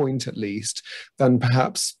that point, at least, than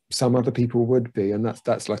perhaps some other people would be. And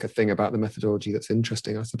that's like a thing about the methodology that's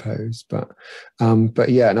interesting, I suppose. But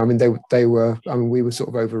yeah, and I mean, they were. I mean, we were sort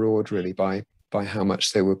of overawed really by how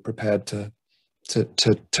much they were prepared to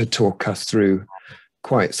talk us through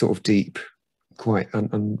quite sort of deep, quite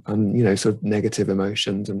you know, sort of negative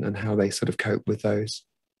emotions and how they sort of cope with those.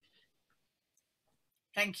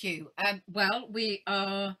 Thank you. Well, we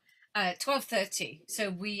are 12:30, so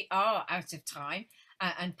we are out of time,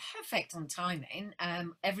 and perfect on timing,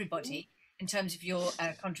 everybody, in terms of your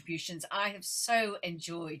contributions. I have so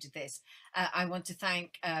enjoyed this. I want to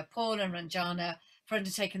thank Paul and Ranjana for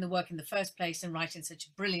undertaking the work in the first place and writing such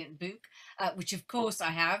a brilliant book, which of course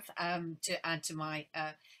I have to add to my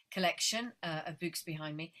collection of books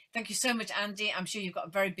behind me. Thank you so much, Andy. I'm sure you've got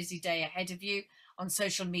a very busy day ahead of you on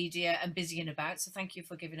social media and busy and about, so thank you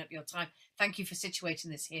for giving up your time. Thank you for situating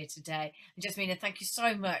this here today. And Jasmina, thank you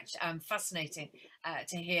so much. Fascinating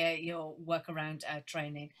to hear your work around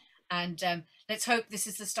training. And let's hope this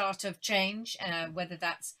is the start of change, whether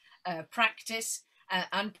that's practice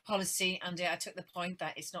and policy. And I took the point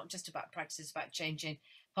that it's not just about practice, it's about changing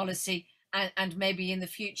policy. And maybe in the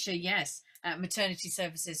future, yes, maternity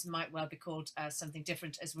services might well be called something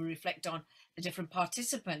different as we reflect on the different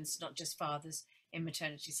participants, not just fathers, in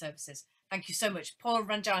maternity services. Thank you so much. Paul,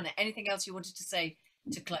 Ranjana, anything else you wanted to say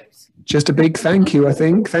to close? Just a big thank you, I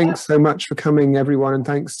think. Thanks so much for coming, everyone. And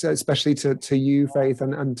thanks especially to you, Faith,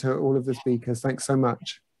 and to all of the speakers. Thanks so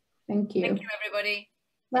much. Thank you. Thank you, everybody.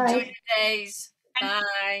 Bye. Enjoy your days.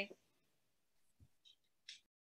 Bye.